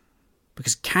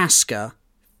 Because Casca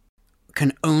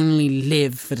can only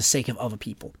live for the sake of other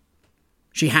people.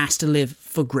 She has to live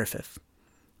for Griffith.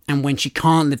 And when she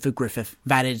can't live for Griffith,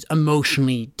 that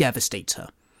emotionally devastates her.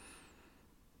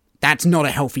 That's not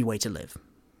a healthy way to live.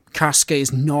 Casca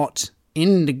is not,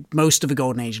 in most of the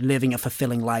Golden Age, living a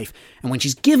fulfilling life. And when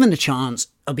she's given the chance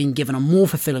of being given a more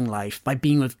fulfilling life by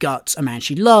being with Guts, a man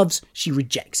she loves, she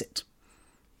rejects it.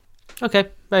 Okay,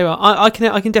 very well. I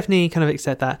can definitely kind of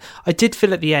accept that. I did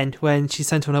feel at the end when she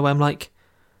sent her on her way, I'm like,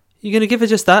 you're going to give her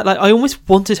just that? Like, I almost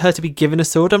wanted her to be given a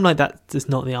sword. I'm like, that is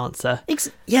not the answer.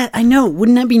 Yeah, I know.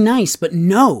 Wouldn't that be nice? But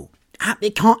no,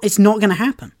 it can't. It's not going to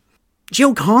happen.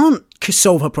 Jill can't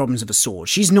solve her problems with a sword.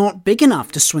 She's not big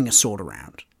enough to swing a sword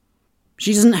around.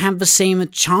 She doesn't have the same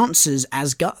chances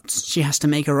as Guts. She has to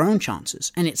make her own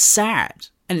chances. And it's sad.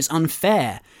 And it's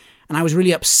unfair. And I was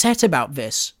really upset about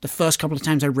this the first couple of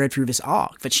times I read through this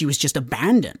arc, that she was just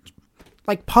abandoned.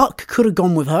 Like, Puck could have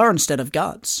gone with her instead of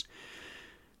Guts.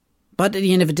 But at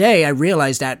the end of the day, I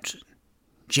realized that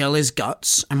Jill is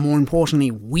Guts, and more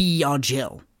importantly, we are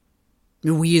Jill.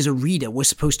 We as a reader, we're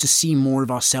supposed to see more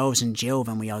of ourselves in Jill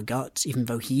than we are Guts, even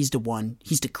though he's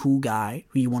the cool guy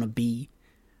who you want to be.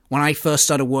 When I first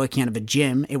started working out of a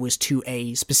gym, it was to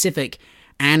a specific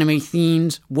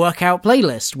anime-themed workout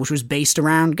playlist, which was based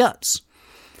around Guts.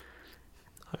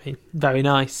 I mean, very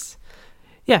nice.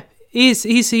 Yeah, he's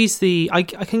the... I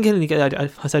can get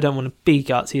it. I don't want to be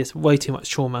Guts. He has way too much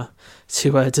trauma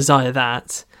to desire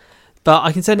that. But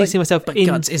I can certainly see myself in...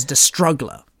 Guts is the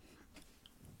struggler.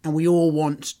 And we all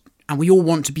want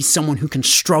to be someone who can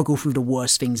struggle through the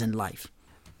worst things in life.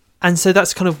 And so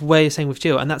that's kind of way of saying with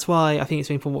Jill. And that's why I think it's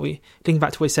really important thinking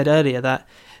back to what we said earlier, that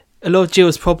a lot of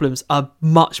Jill's problems are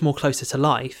much more closer to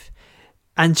life.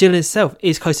 And Jill herself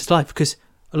is closer to life because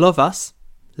a lot of us,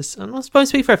 I'm not supposed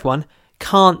to speak for everyone,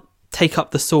 can't take up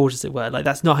the sword, as it were. Like,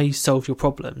 that's not how you solve your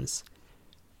problems.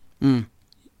 Mm.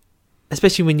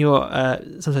 Especially when you're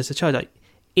sometimes a child. Like,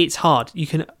 it's hard. You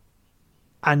can...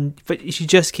 But if you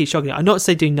just keep struggling, I'm not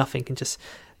saying doing nothing and just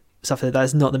suffer. That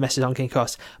is not the message I'm getting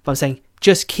across. But I'm saying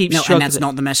just keep struggling. And that's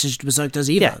not the message Berserk does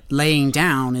either. Yeah. Laying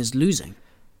down is losing.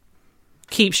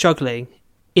 Keep struggling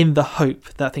in the hope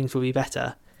that things will be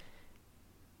better.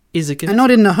 Is a good... And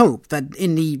not in the hope, that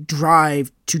in the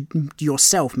drive to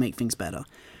yourself make things better.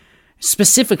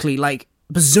 Specifically, like,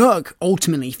 Berserk,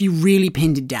 ultimately, if you really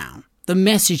pinned it down, the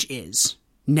message is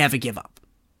never give up.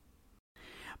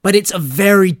 But it's a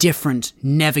very different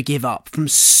never give up from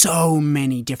so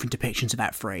many different depictions of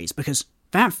that phrase, because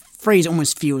that phrase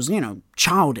almost feels,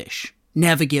 childish.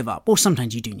 Never give up. Or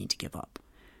sometimes you do need to give up.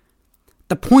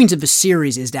 The point of the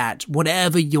series is that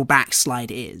whatever your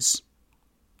backslide is,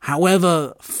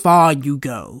 however far you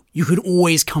go, you could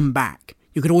always come back.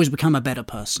 You could always become a better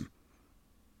person.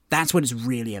 That's what it's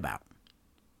really about.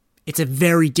 It's a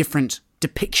very different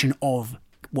depiction of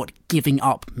what giving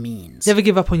up means. Never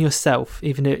give up on yourself,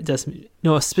 even if it doesn't,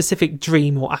 not a specific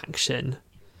dream or action.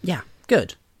 Yeah,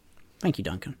 good. Thank you,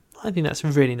 Duncan. I think that's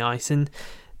really nice, and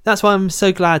that's why I'm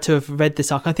so glad to have read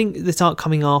this arc. I think this arc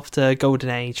coming after Golden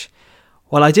Age,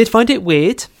 while I did find it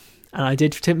weird, and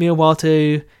it took me a while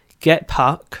to get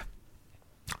Puck,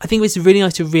 I think it was really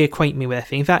nice to reacquaint me with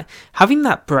everything. In fact, having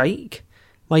that break,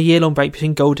 my year-long break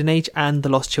between Golden Age and The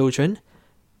Lost Children,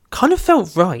 kind of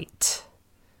felt right.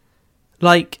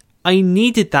 Like, I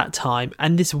needed that time,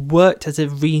 and this worked as a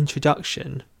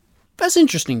reintroduction. That's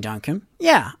interesting, Duncan.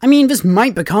 Yeah, I mean, this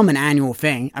might become an annual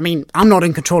thing. I mean, I'm not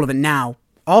in control of it now.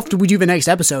 After we do the next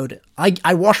episode,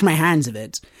 I wash my hands of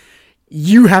it.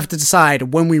 You have to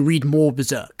decide when we read more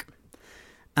Berserk.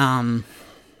 And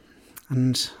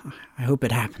I hope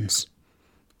it happens.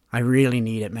 I really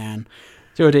need it, man.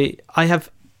 Geordie, I have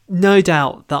no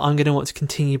doubt that I'm going to want to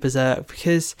continue Berserk,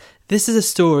 because this is a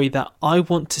story that I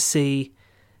want to see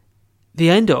the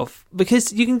end of.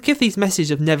 Because you can give these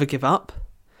messages of never give up,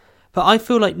 but I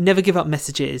feel like never give up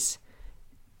messages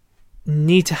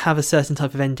need to have a certain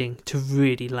type of ending to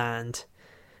really land.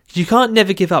 You can't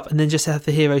never give up and then just have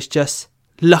the heroes just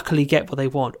luckily get what they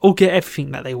want, or get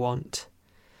everything that they want.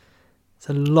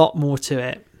 There's a lot more to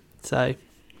it. So,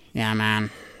 yeah, man.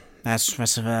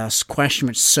 That's a question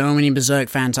which so many Berserk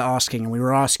fans are asking, and we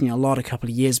were asking a lot a couple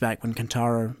of years back when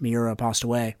Kentaro Miura passed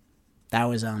away. That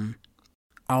was,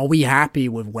 are we happy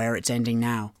with where it's ending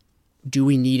now? Do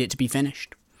we need it to be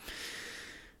finished?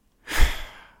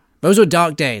 Those were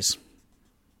dark days.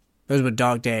 Those were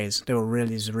dark days. It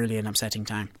was really an upsetting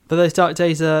time. But those dark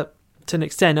days are, to an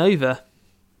extent, over.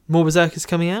 More Berserk is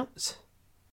coming out?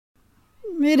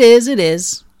 It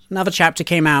is. Another chapter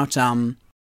came out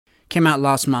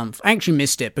last month. I actually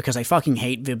missed it because I fucking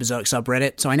hate the Berserk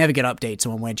subreddit, so I never get updates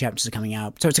on when chapters are coming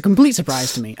out. So it's a complete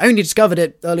surprise to me. I only discovered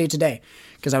it earlier today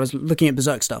because I was looking at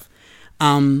Berserk stuff.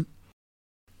 But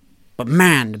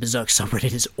man, the Berserk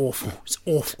subreddit is awful. It's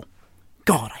awful.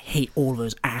 God, I hate all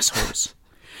those assholes.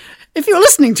 If you're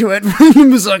listening to it from the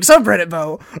Berserk subreddit,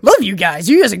 Bo, love you guys.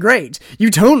 You guys are great.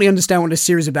 You totally understand what this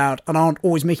series is about and aren't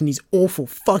always making these awful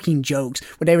fucking jokes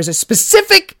where there is a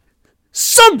specific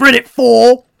subreddit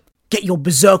for get your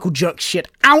Berserkle jerk shit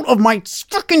out of my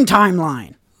fucking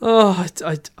timeline. Oh,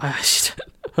 I actually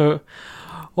don't know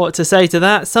what to say to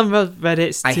that. Some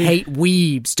Reddits... I hate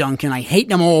weebs, Duncan. I hate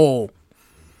them all.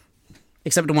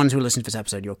 Except the ones who listen to this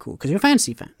episode, you're cool, because you're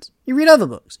fantasy fans. You read other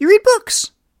books. You read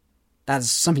books.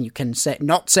 That's something you can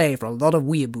not say for a lot of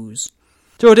weeaboos.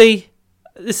 Geordie,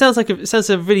 it sounds like a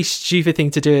really stupid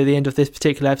thing to do at the end of this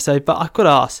particular episode, but I've got to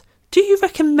ask, do you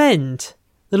recommend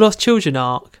the Lost Children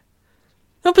arc?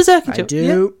 Not Berserk. I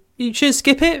do. Yeah? You shouldn't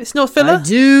skip it? It's not filler? I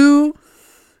do.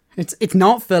 It's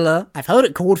not filler. I've heard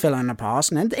it called filler in the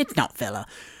past, and it's not filler.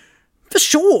 For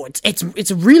sure,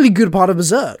 it's a really good part of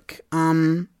Berserk.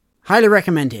 Highly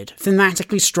recommended.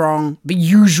 Thematically strong, the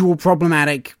usual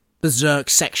problematic Berserk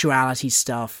sexuality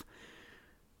stuff.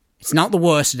 It's not the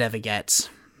worst it ever gets.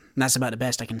 And that's about the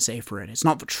best I can say for it. It's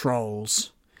not the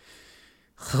trolls.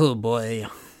 Oh boy.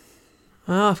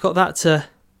 Oh, I've got that to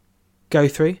go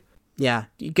through. Yeah,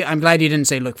 I'm glad you didn't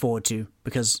say look forward to,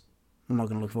 because I'm not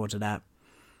going to look forward to that.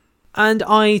 And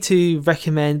I too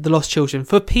recommend The Lost Children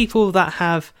for people that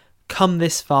have come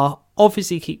this far.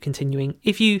 Obviously keep continuing.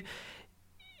 If you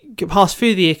pass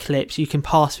through the Eclipse, you can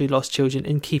pass through Lost Children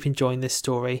and keep enjoying this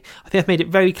story. I think I've made it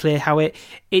very clear how it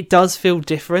does feel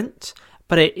different,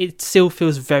 but it still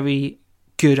feels very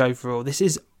good overall. This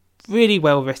is really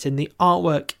well written. The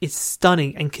artwork is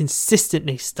stunning and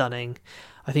consistently stunning.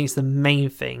 I think it's the main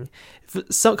thing.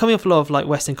 So coming off a lot of like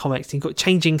Western comics, you've got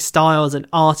changing styles and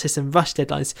artists and rush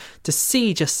deadlines, to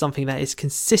see just something that is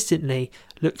consistently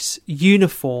looks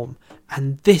uniform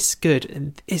and this good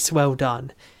and this well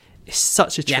done. It's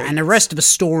such a treat. Yeah, and the rest of the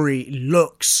story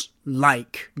looks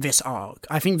like this arc.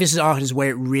 I think this arc is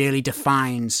where it really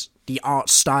defines the art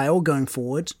style going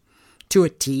forward to a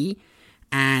T.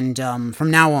 And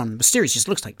from now on, the series just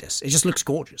looks like this. It just looks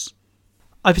gorgeous.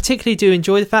 I particularly do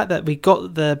enjoy the fact that we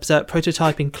got the Berserk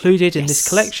prototype included in this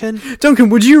collection. Duncan,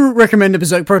 would you recommend a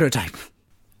Berserk prototype?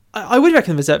 I would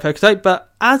recommend the Berserk prototype,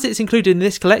 but as it's included in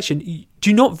this collection,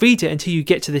 do not read it until you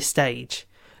get to this stage.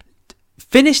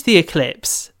 Finish the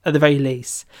Eclipse, at the very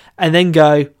least, and then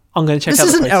go, I'm going to check out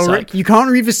the prototype. This isn't Elric. You can't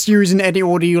read the series in any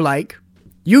order you like.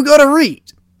 You gotta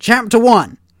read Chapter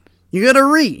 1. You gotta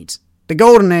read The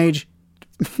Golden Age,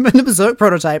 the Berserk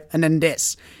prototype, and then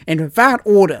this. In that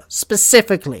order,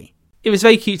 specifically. It was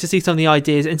very cute to see some of the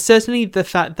ideas, and certainly the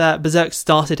fact that Berserk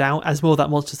started out as more that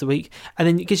Monsters of the Week, and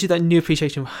then it gives you that new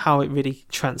appreciation of how it really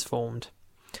transformed.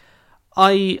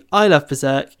 I love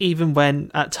Berserk, even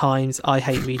when at times I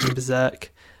hate reading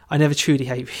Berserk. I never truly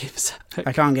hate reading Berserk.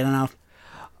 I can't get enough.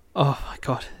 Oh my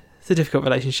god, it's a difficult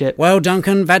relationship. Well,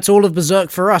 Duncan, that's all of Berserk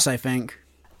for us, I think.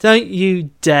 Don't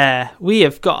you dare. We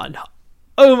have got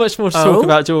much more to talk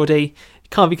about, Geordie. It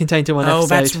can't be contained to one episode. Oh,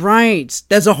 that's right.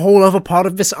 There's a whole other part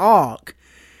of this arc.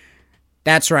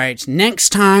 That's right. Next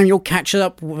time, you'll catch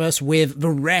up with us with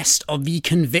the rest of the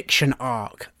Conviction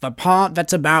arc. The part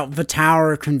that's about the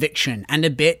Tower of Conviction, and a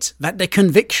bit that the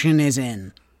Conviction is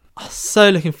in.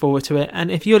 So looking forward to it. And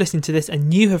if you're listening to this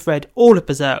and you have read all of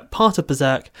Berserk, part of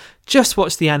Berserk, just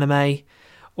watch the anime,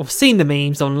 or seen the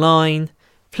memes online,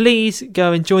 please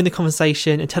go and join the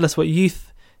conversation and tell us what you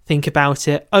think about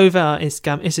it over our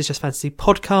Instagram. It's Just Fantasy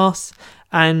Podcast.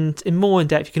 And in more in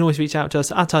depth, you can always reach out to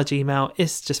us at our Gmail.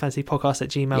 It's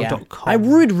justfantasypodcast@gmail.com. I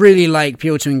would really like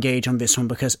people to engage on this one,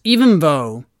 because even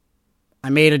though I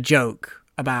made a joke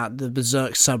about the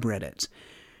Berserk subreddit,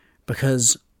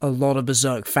 because a lot of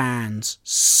Berserk fans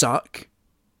suck,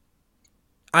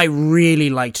 I really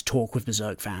like to talk with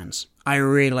Berserk fans. I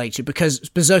really like to, because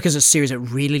Berserk is a series that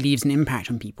really leaves an impact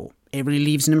on people. It really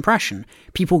leaves an impression.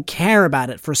 People care about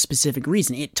it for a specific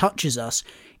reason. It touches us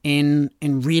in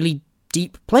really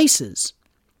deep places.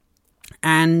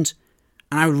 And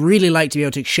I would really like to be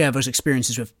able to share those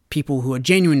experiences with people who are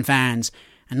genuine fans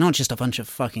and not just a bunch of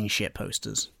fucking shit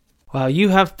posters. Well, you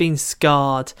have been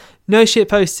scarred. No shit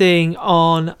posting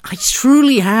on... I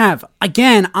truly have.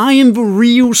 Again, I am the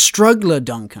real struggler,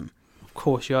 Duncan. Of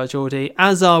course you are, Geordie.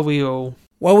 As are we all.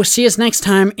 Well, we'll see us next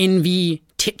time in the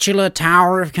titular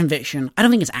Tower of Conviction. I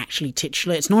don't think it's actually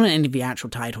titular. It's not in any of the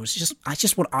actual titles. It's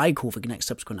just what I call the next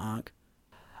subsequent arc.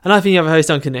 And I've been your host,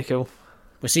 Duncan Nickel.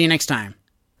 We'll see you next time.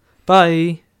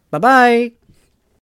 Bye. Bye-bye.